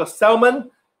be, because salmon,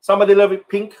 somebody love it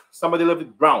pink, somebody love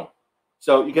it brown.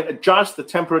 So you can adjust the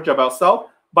temperature by yourself,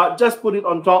 but just put it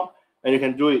on top and you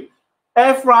can do it.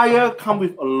 Air fryer comes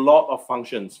with a lot of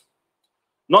functions.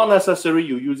 Not necessary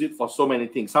you use it for so many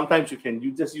things. Sometimes you can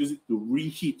just use it to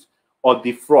reheat or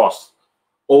defrost.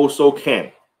 Also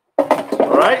can.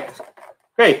 All right.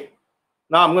 Okay.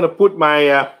 Now I'm going to put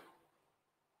my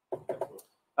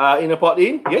inner pot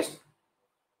in. Yes.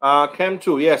 Cam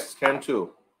 2. Yes, Cam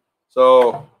 2.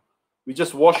 So we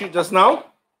just wash it just now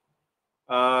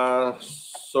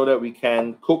so that we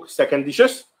can cook second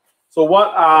dishes. So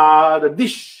what are the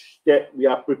dish that we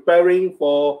are preparing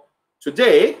for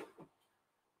today?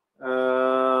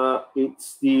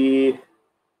 It's the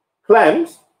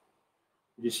clams,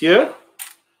 which is here.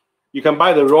 You can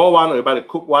buy the raw one or you buy the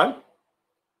cooked one.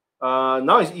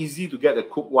 Now it's easy to get the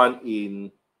cooked one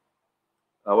in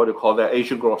what do you call that,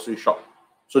 Asian grocery shop.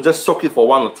 So just soak it for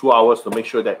 1 or 2 hours to make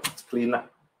sure that it's clean.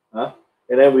 And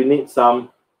then we need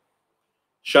some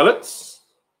shallots,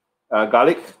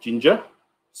 garlic, ginger,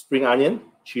 spring onion,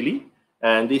 chili,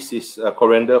 and this is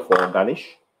coriander for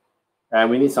garnish. And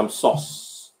we need some sauce.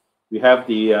 We have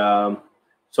the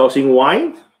saucing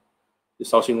wine.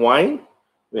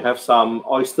 We have some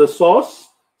oyster sauce,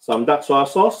 some dark soy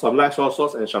sauce, some light soy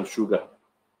sauce, and some sugar.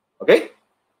 Okay,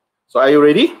 so are you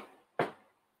ready?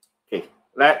 Okay,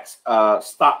 let's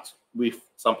start with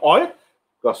some oil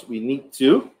because we need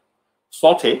to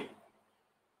saute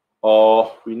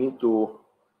or we need to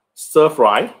stir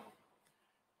fry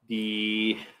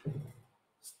the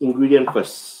ingredient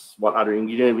first. What other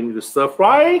ingredient we need to stir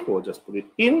fry? We'll just put it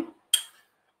in.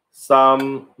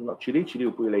 Some, not chili,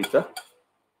 we'll put it later.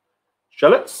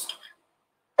 Shallots,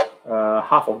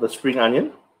 half of the spring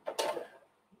onion,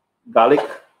 garlic,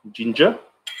 ginger.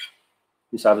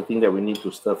 These are the things that we need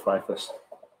to stir fry first.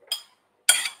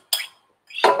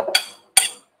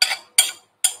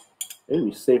 And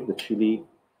we save the chili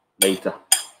later.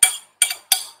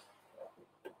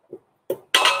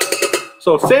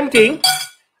 So same thing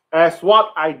as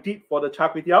what I did for the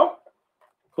char kway teow.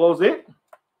 Close it.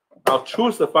 I'll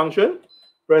choose the function.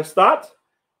 Press start.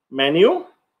 Menu.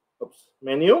 Oops.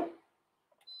 Menu.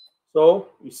 So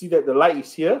you see that the light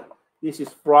is here. This is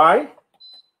fry.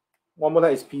 One more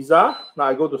time is pizza. Now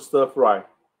I go to stir fry.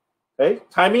 Okay.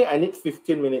 Timing, I need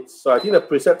 15 minutes. So I think the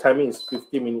preset timing is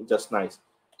 15 minutes, just nice.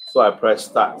 So I press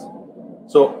start.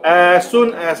 So as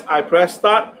soon as I press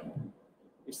start,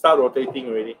 it starts rotating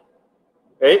already.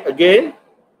 Okay. Again,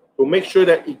 to make sure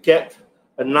that it gets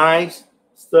a nice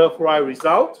stir fry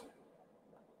result,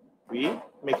 we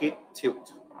make it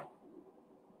tilt like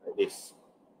this.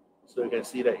 So you can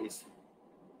see that it's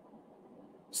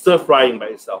stir frying by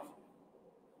itself.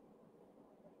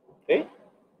 Okay.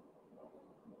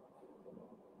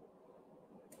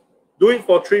 Do it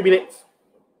for 3 minutes.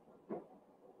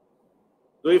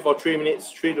 Do it for 3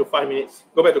 minutes, 3 to 5 minutes.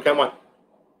 Go back to cam 1.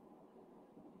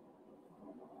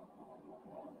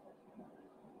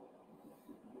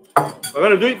 We're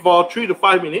going to do it for 3 to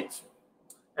 5 minutes.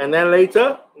 And then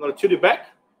later, I'm going to tilt it back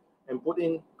and put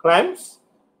in clams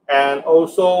and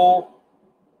also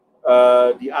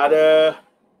the other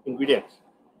ingredients.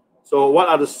 So what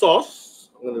are the sauce?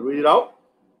 I'm going to read it out.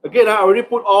 Again, I already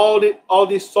put all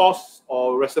this sauce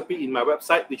or recipe in my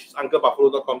website, which is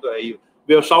unclebuffalo.com.au.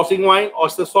 We have shaoxing wine,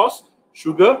 oyster sauce,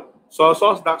 sugar, soy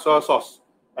sauce, dark soy sauce,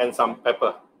 and some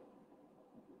pepper.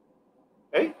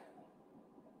 Okay.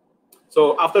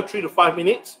 So after 3 to 5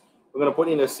 minutes, we're going to put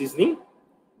in the seasoning.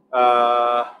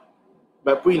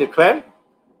 But put in the clam,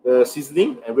 the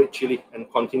seasoning, and red chili, and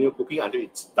continue cooking until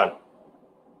it's done.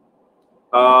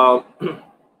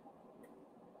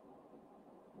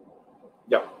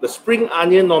 Yeah, the spring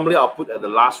onion normally I'll put at the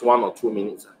last 1 or 2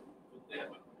 minutes.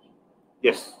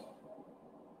 Yes.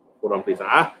 Hold on, please.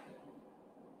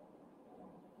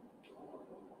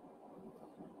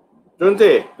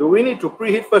 Jonte, do we need to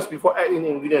preheat first before adding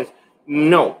ingredients?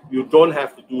 No, you don't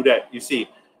have to do that. You see,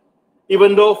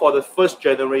 even though for the first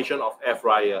generation of air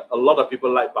fryer, a lot of people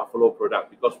like Buffalo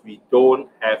product because we don't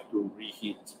have to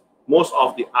reheat. Most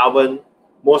of the oven,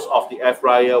 most of the air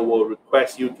fryer will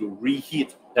request you to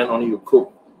reheat, then only you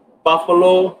cook.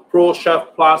 Buffalo Pro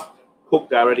Chef Plus cook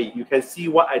directly. You can see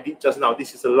what I did just now.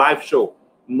 This is a live show,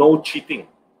 no cheating.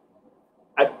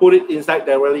 I put it inside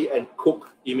directly and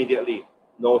cook immediately,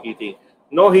 no heating.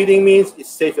 No heating means it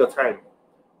saves your time.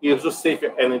 It also saves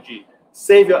your energy.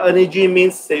 Save your energy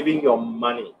means saving your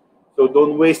money. So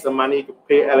don't waste the money to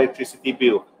pay electricity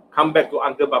bill. Come back to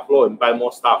Uncle Buffalo and buy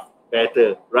more stuff.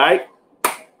 Better, right?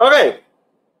 Okay.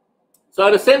 So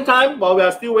at the same time, while we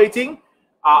are still waiting,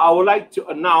 I would like to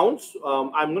announce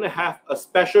I'm going to have a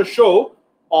special show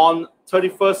on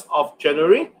 31st of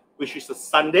January, which is a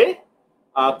Sunday,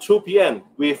 2 p.m.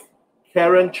 with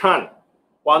Karen Chan,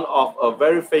 one of a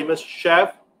very famous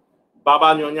chef,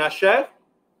 Baba Nyonya chef.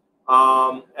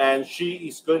 And she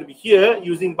is going to be here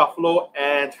using Buffalo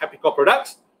and Happy Co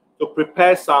products to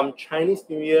prepare some Chinese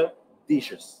New Year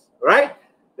dishes. All right?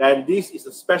 Then this is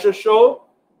a special show.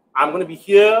 I'm going to be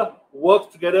here,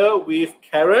 work together with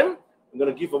Karen. I'm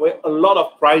going to give away a lot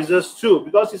of prizes too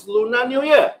because it's Lunar New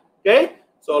Year. Okay?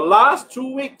 So last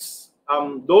 2 weeks,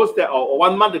 those that or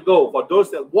 1 month ago, for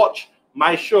those that watch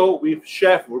my show with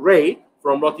Chef Ray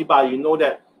from Roti Bar, you know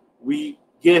that we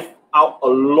give out a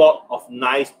lot of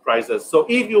nice prizes. So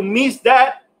if you miss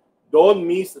that, don't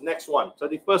miss the next one.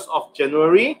 31st of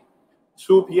January,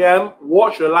 2 p.m.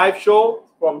 Watch the live show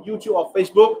from YouTube or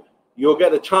Facebook. You'll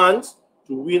get a chance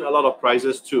to win a lot of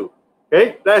prizes too.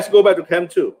 Okay, let's go back to Cam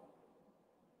 2.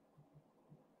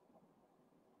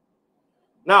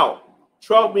 Now,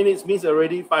 12 minutes means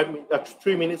already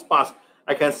 3 minutes past.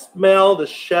 I can smell the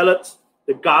shallots,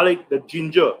 the garlic, the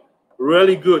ginger.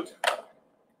 Really good.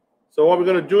 So what we're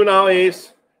going to do now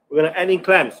is we're going to add in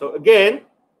clams. So again,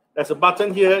 there's a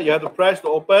button here. You have to press to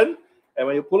open. And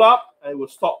when you pull up, it will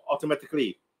stop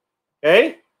automatically.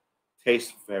 Okay?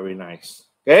 Tastes very nice.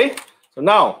 Okay? So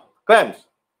now, clams.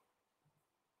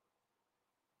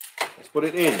 Let's put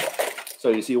it in. So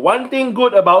you see, one thing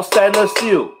good about stainless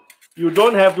steel, you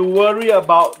don't have to worry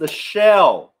about the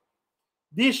shell.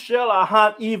 These shells are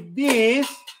hard. If this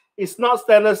is not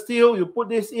stainless steel, you put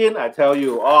this in, I tell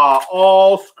you,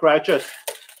 all scratches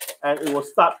and it will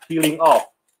start peeling off.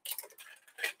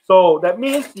 So that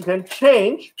means you can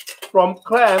change from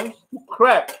clams to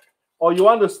crab, or you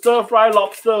want to stir fry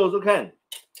lobster also can.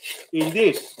 In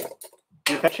this,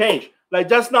 you can change. Like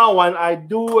just now when I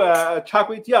do char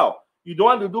kway teow, you don't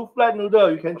want to do flat noodle,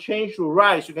 you can change to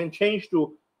rice, you can change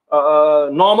to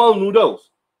normal noodles.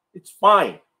 It's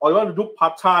fine. Or you want to do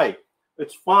pad thai,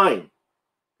 it's fine.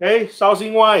 Okay,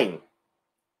 Shaoxing wine.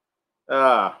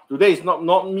 Today is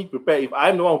not me prepare. If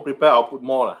I'm the one who prepare, I'll put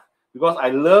more because I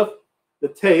love the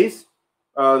taste.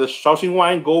 The Shaoxing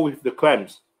wine go with the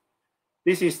clams.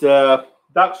 This is the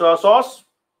dark soy sauce.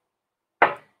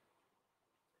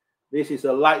 This is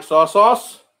a light soy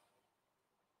sauce.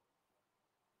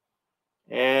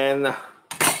 And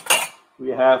we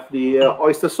have the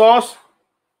oyster sauce.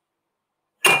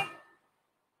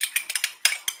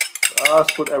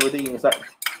 Let's put everything inside.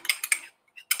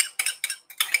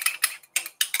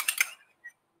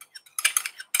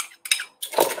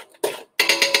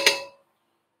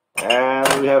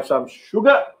 And we have some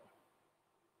sugar.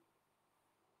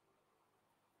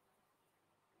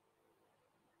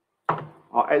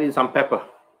 I'll add in some pepper.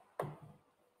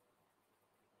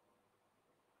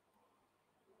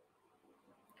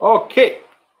 Okay.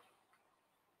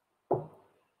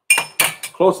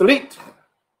 Close the lid.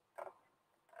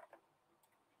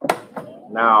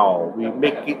 Now we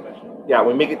make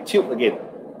it tilt again.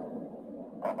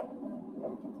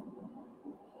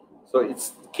 So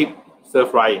it's keep stir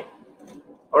frying.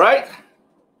 All right.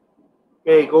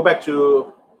 Okay, go back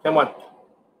to cam 1.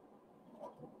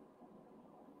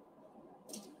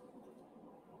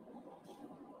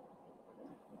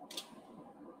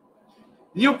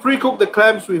 You pre-cook the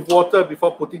clams with water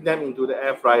before putting them into the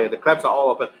air fryer. The clams are all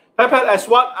open. As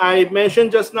what I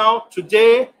mentioned just now,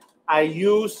 today I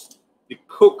use the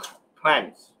cooked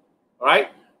clams. All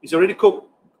right, it's already cooked.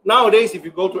 Nowadays, if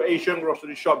you go to Asian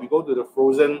grocery shop, you go to the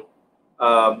frozen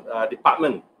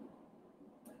department.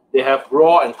 They have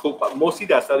raw and cooked, but mostly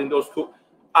they are selling those cooked.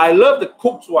 I love the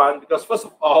cooked one because first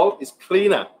of all, it's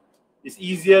cleaner. It's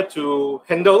easier to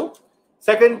handle.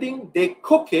 Second thing, they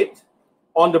cook it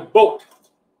on the boat.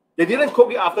 They didn't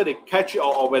cook it after they catch it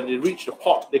or when they reach the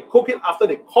port. They cook it after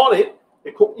they caught it.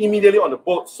 They cook immediately on the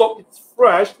boat. So it's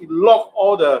fresh. It locks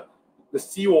all the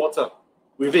seawater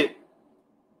with it.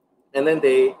 And then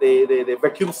they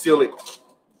vacuum seal it.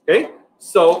 Okay?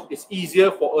 So it's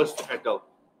easier for us to handle.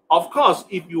 Of course,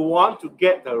 if you want to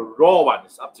get the raw one,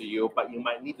 it's up to you, but you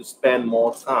might need to spend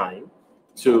more time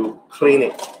to clean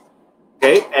it.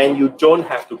 Okay? And you don't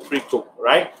have to pre-cook,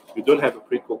 right? You don't have to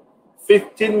pre-cook.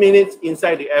 15 minutes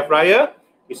inside the air fryer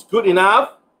is good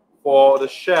enough for the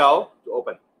shell to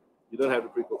open. You don't have to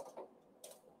pre-cook.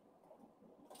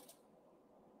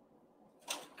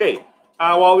 Okay,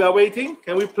 while we are waiting,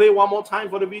 can we play one more time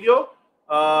for the video?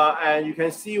 And you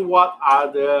can see what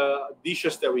are the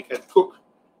dishes that we can cook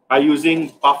by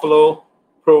using Buffalo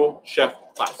Pro Chef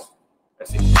Plus.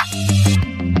 That's it.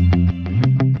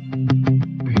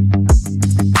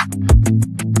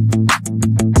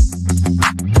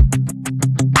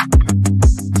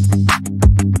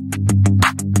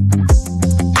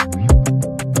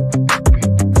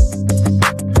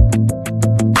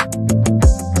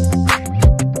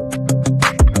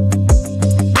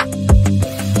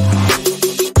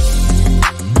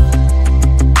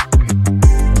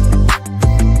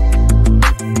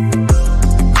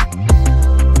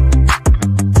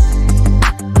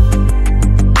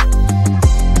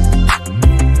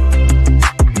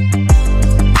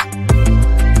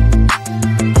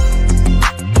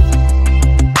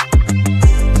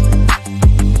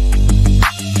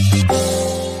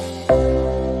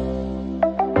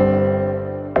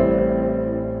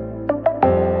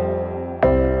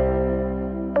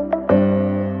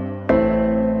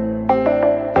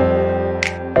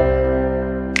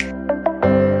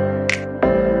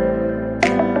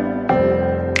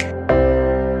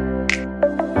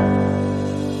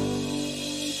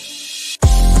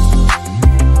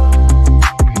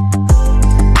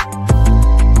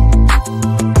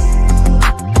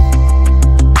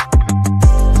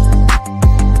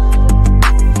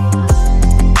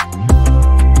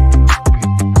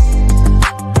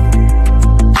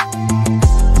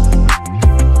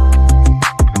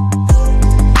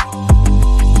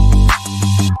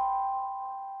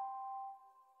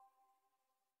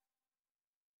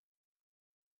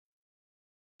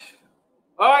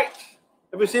 All right,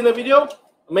 have you seen the video?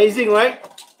 Amazing, right?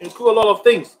 You can cook a lot of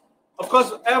things. Of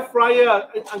course, air fryer,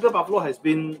 Uncle Buffalo has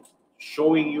been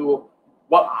showing you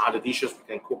what are the dishes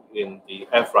we can cook in the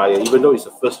air fryer, even though it's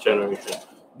a first generation.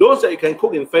 Those that you can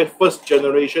cook in first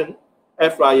generation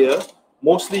air fryer,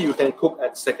 mostly you can cook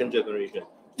at second generation.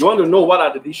 You want to know what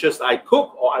are the dishes I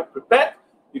cook or I prepared?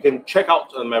 You can check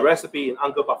out my recipe in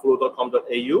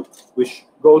unclebuffalo.com.au, which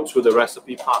go to the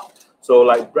recipe part. So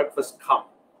like breakfast cup,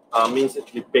 means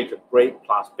actually baked bread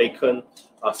plus bacon,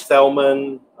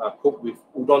 salmon cooked with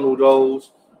udon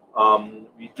noodles.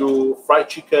 We do fried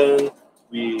chicken.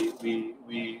 We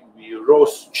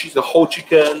roast the whole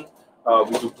chicken.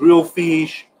 We do grilled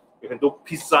fish. You can do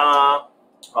pizza.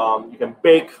 You can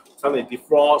bake something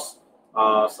defrost,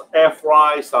 air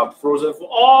fry, some frozen food.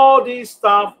 All these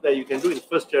stuff that you can do in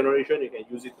first generation, you can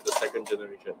use it to the second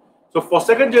generation. So for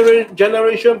second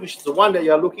generation, which is the one that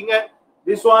you are looking at,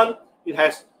 this one, it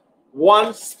has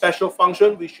one special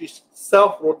function which is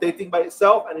self-rotating by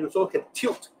itself, and it also can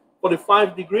tilt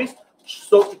 45 degrees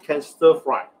so it can stir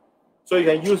fry. So you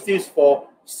can use this for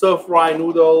stir fry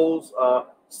noodles,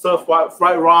 stir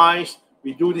fried rice.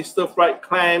 We do this stir fried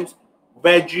clams,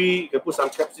 veggie. You can put some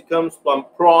capsicums, some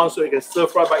prawns, so you can stir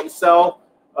fry by itself.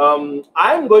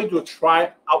 I'm going to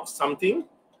try out something.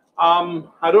 I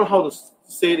don't know how to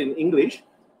say it in English,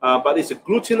 but it's a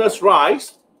glutinous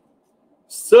rice,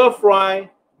 stir fry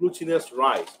glutinous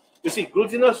rice. You see,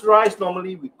 glutinous rice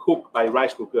normally we cook by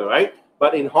rice cooker, right?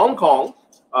 But in Hong Kong,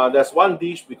 there's one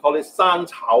dish we call it san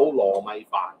cao lo mai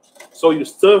fan. So you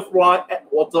stir fry, add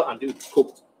water until it's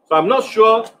cooked. So I'm not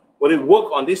sure will it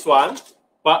work on this one,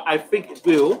 but I think it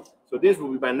will. So this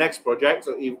will be my next project.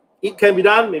 So if it can be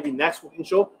done, maybe next cooking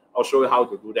show, I'll show you how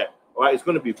to do that. All right, it's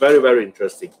going to be very, very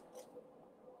interesting.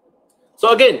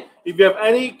 So again, if you have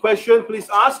any question, please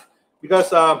ask,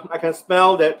 because I can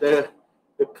smell that the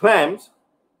clams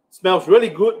smells really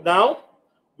good now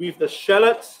with the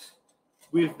shallots,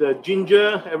 with the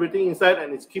ginger, everything inside,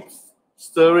 and it keeps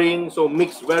stirring, so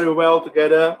mix very well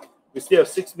together. We still have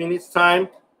 6 minutes time.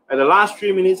 And the last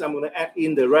 3 minutes, I'm going to add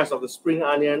in the rest of the spring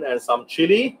onion and some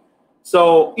chili.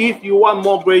 So if you want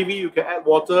more gravy, you can add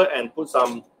water and put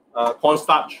some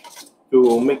cornstarch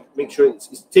to make sure it's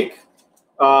thick.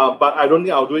 But I don't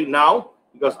think I'll do it now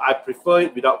because I prefer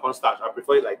it without cornstarch. I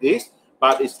prefer it like this,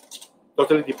 but it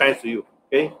totally depends to you.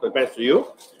 Okay, depends to you.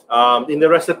 In the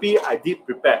recipe, I did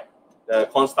prepare the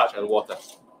cornstarch and water.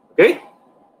 Okay.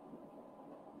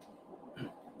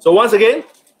 So once again,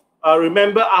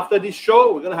 remember after this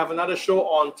show, we're gonna have another show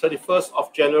on 31st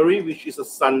of January, which is a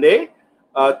Sunday,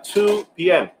 2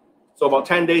 p.m. So about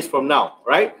 10 days from now,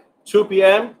 right? 2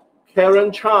 p.m.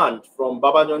 Karen Chan from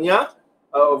Baba Nyonya,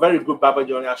 a very good Baba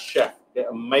Nyonya chef. They're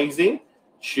amazing.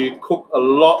 She cooked a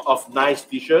lot of nice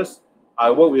dishes. I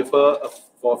worked with her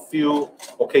for a few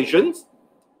occasions,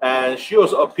 and she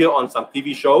also appeared on some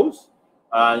TV shows.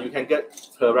 You can get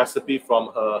her recipe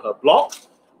from her blog,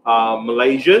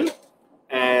 Malaysian,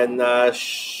 and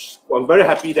I'm very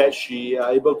happy that she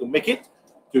able to make it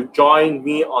to join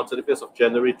me on 31st of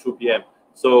January, 2 p.m.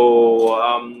 So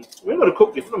we're going to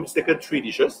cook, if I'm not mistaken, 3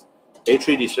 dishes. Okay,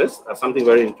 3 dishes, something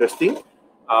very interesting.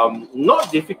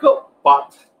 Not difficult,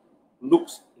 but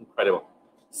looks incredible.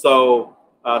 So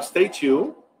stay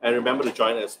tuned and remember to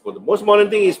join us. But the most important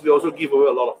thing is we also give away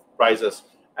a lot of prizes,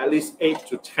 at least 8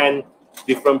 to 10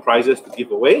 different prizes to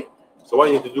give away. So what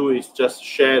you need to do is just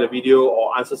share the video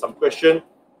or answer some question,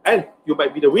 and you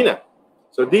might be the winner.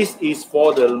 So this is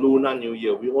for the Lunar New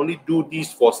Year. We only do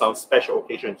this for some special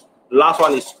occasions. The last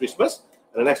one is Christmas,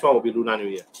 and the next one will be Lunar New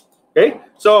Year. Okay,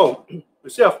 so we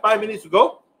still have 5 minutes to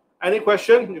go. Any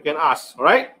question you can ask, all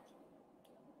right?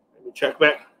 Let me check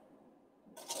back.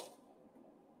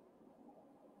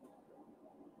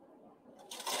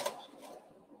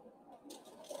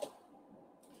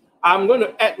 I'm going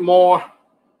to add more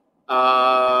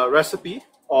recipe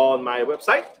on my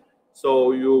website,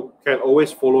 so you can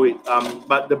always follow it.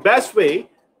 But the best way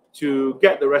to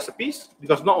get the recipes,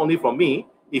 because not only from me,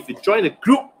 if you join the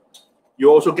group, you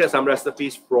also get some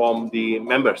recipes from the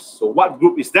members. So what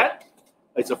group is that?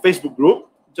 It's a Facebook group.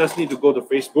 Just need to go to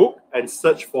Facebook and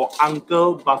search for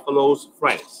Uncle Buffalo's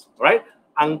Friends, all right?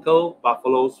 Uncle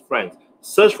Buffalo's Friends.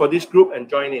 Search for this group and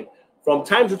join in. From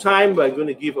time to time, we're going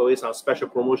to give away some special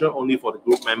promotion only for the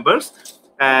group members.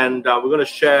 And we're going to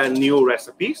share new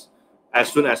recipes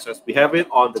as soon as we have it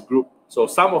on the group. So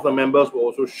some of the members will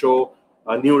also show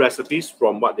new recipes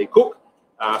from what they cook,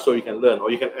 so you can learn.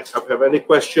 Or you can have any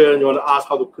question, you want to ask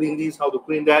how to clean this, how to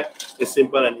clean that. It's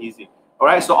simple and easy. All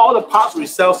right, so all the parts we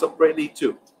sell separately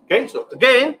too. Okay, so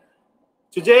again,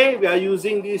 today we are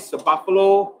using this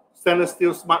Buffalo Stainless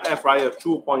Steel Smart Air Fryer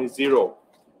 2.0.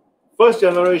 First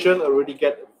generation already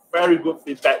get very good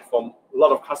feedback from a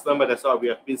lot of customers. That's why we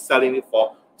have been selling it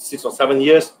for 6 or 7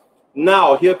 years.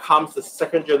 Now here comes the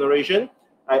second generation.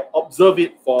 I observed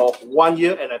it for 1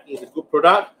 year and I think it's a good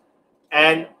product.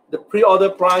 And the pre-order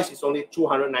price is only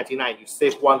 $299. You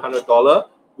save $100,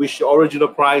 which the original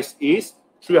price is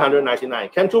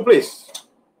 $399. Can two please?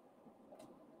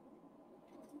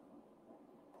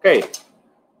 Okay,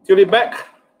 tilt it back.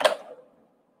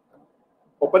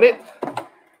 Open it.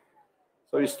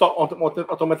 So it stopped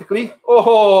automatically.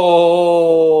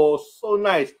 Oh, so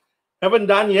nice. Haven't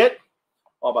done yet.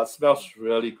 Oh, but smells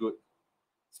really good.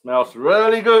 Smells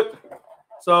really good.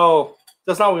 So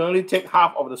just now we only take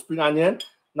half of the spring onion.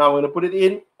 Now we're going to put it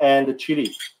in and the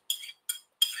chili.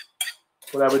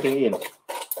 Put everything in.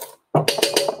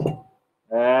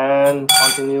 And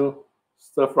continue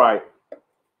stir fry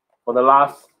for the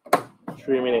last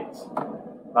 3 minutes.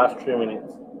 Last 3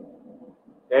 minutes.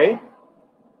 Okay.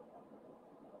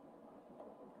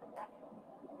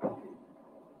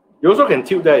 You also can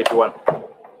tilt there if you want.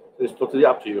 It's totally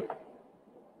up to you.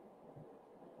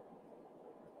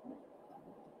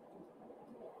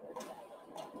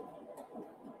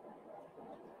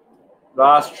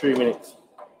 Last 3 minutes.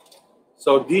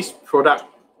 So this product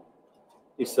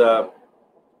is a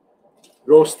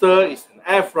roaster, it's an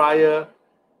air fryer,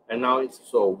 and now it's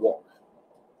also a wok.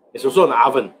 It's also an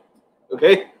oven.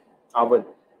 Okay, oven.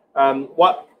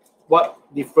 What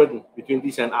different between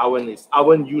this and oven is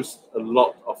oven use a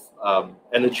lot of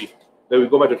energy. Then we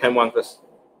go back to cam 1 first.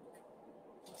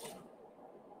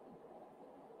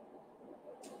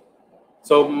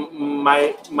 So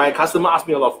my customer asked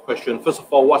me a lot of questions. First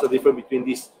of all, what's the difference between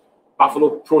this Buffalo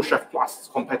Pro Chef Plus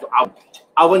compared to oven?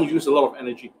 Oven use a lot of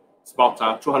energy. It's about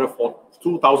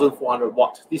 2,400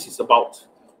 watts. This is about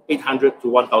 800 to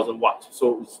 1,000 watts.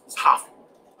 So it's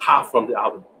half from the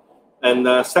oven.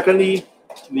 And secondly,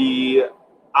 the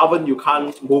oven you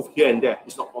can't move here and there.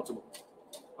 It's not possible.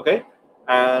 Okay,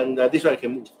 and this one you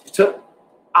can move. So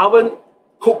oven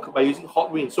cook by using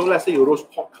hot wind. So let's say you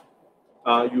roast pork,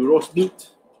 you roast meat,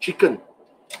 chicken.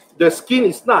 The skin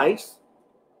is nice,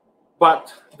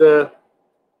 but the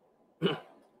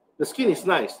skin is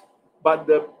nice, but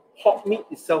the hot meat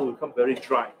itself will become very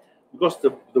dry because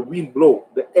the wind blow.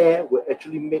 The air will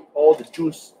actually make all the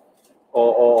juice,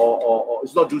 or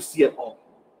it's not juicy at all.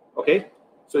 Okay,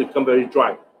 so it become very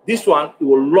dry. This one, it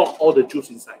will lock all the juice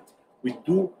inside. We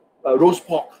do roast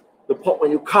pork. The pork,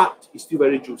 when you cut, is still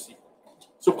very juicy.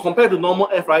 So compared to normal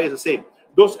air fryer, it's the same.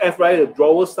 Those air fryer, the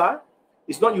drawer style,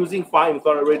 it's not using fire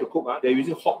infrared ray to cook. They're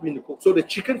using hot wind to cook. So the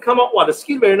chicken come out, wow, the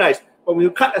skin very nice. But when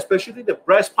you cut, especially the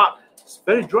breast part, it's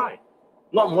very dry.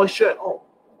 Not moisture at all.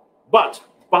 But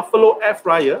Buffalo air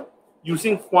fryer,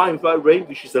 using fire infrared ray,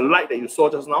 which is the light that you saw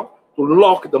just now, to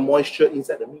lock the moisture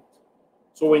inside the meat.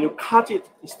 So when you cut it,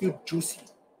 it's still juicy.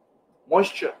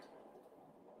 Moisture.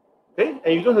 Okay,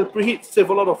 and you don't have to preheat, save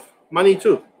a lot of money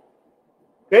too.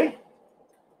 Okay,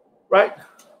 right,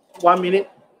 1 minute,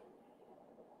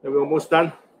 and we're almost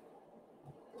done.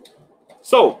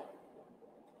 So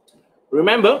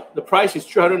remember, the price is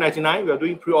 $399. We are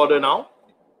doing pre-order now.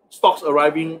 Stocks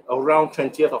arriving around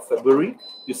 20th of February.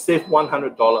 You save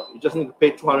 $100. You just need to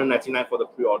pay $299 for the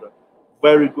pre-order.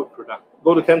 Very good product.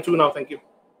 Go to Cam 2 now. Thank you.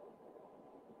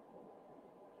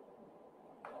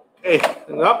 Okay,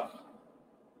 hang up.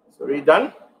 It's already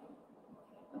done.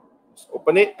 Let's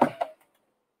open it.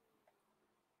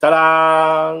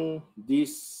 Ta-da!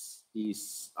 This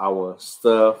is our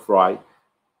stir-fried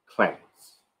clams.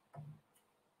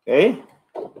 Okay.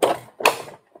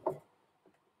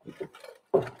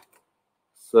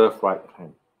 Stir-fried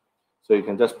clam. So you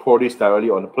can just pour this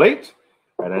directly on the plate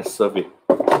and then serve it.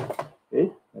 Okay,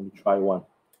 let me try one.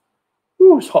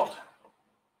 Ooh, it's hot.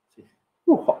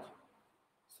 Ooh, hot.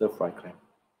 Stir-fried clam.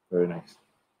 Very nice.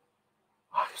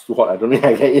 It's too hot. I don't think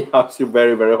I can eat. It's still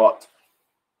very, very hot.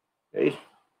 Okay.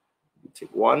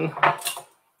 Take one.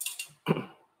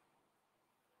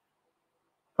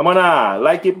 Come on,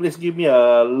 like it, please give me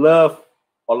a love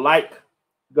or like,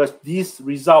 because this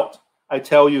result, I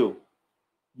tell you,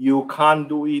 you can't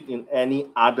do it in any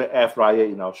other air fryer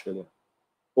in Australia.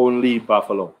 Only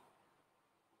Buffalo.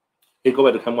 Okay, go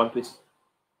back to Cam 1, please.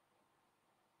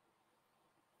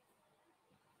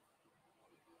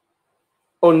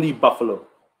 Only Buffalo.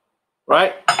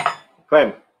 Right?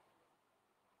 Clam.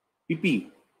 PP.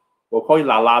 We'll call it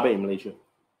lalabe in Malaysia.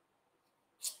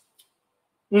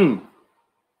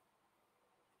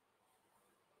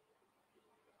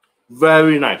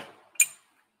 Very nice.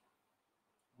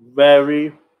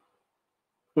 Very,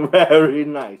 very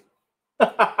nice.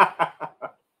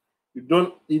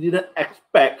 You didn't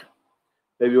expect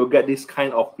that we will get this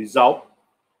kind of result,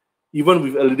 even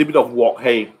with a little bit of wok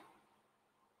hay,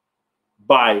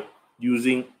 by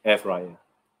using air fryer.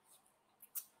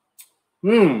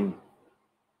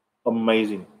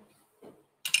 Amazing.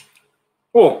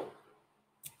 Oh,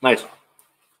 nice.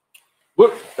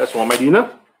 Good. That's for my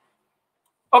dinner.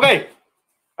 Okay,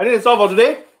 I think that's all for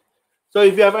today. So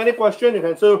if you have any question, you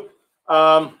can still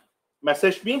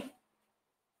message me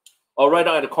or write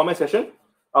down in the comment section.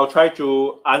 I'll try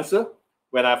to answer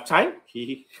when I have time.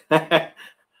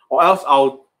 Or else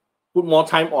I'll put more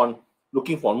time on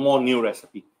looking for more new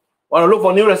recipe. Want to look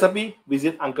for new recipe?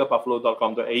 Visit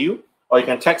unclebuffalo.com.au, or you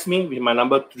can text me with my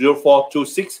number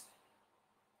 0426.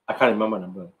 I can't remember my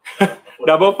number.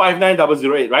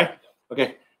 559 008, right?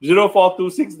 Okay,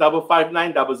 0426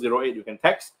 559 008. You can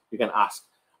text, you can ask.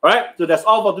 All right, so that's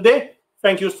all for today.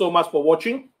 Thank you so much for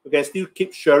watching. You can still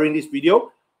keep sharing this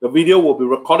video. The video will be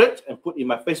recorded and put in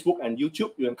my Facebook and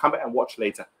YouTube. You can come back and watch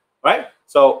later. All right,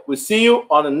 so we'll see you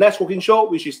on the next cooking show,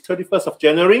 which is 31st of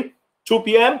January, 2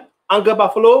 p.m. Uncle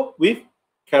Buffalo with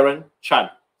Karen Chan.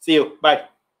 See you. Bye.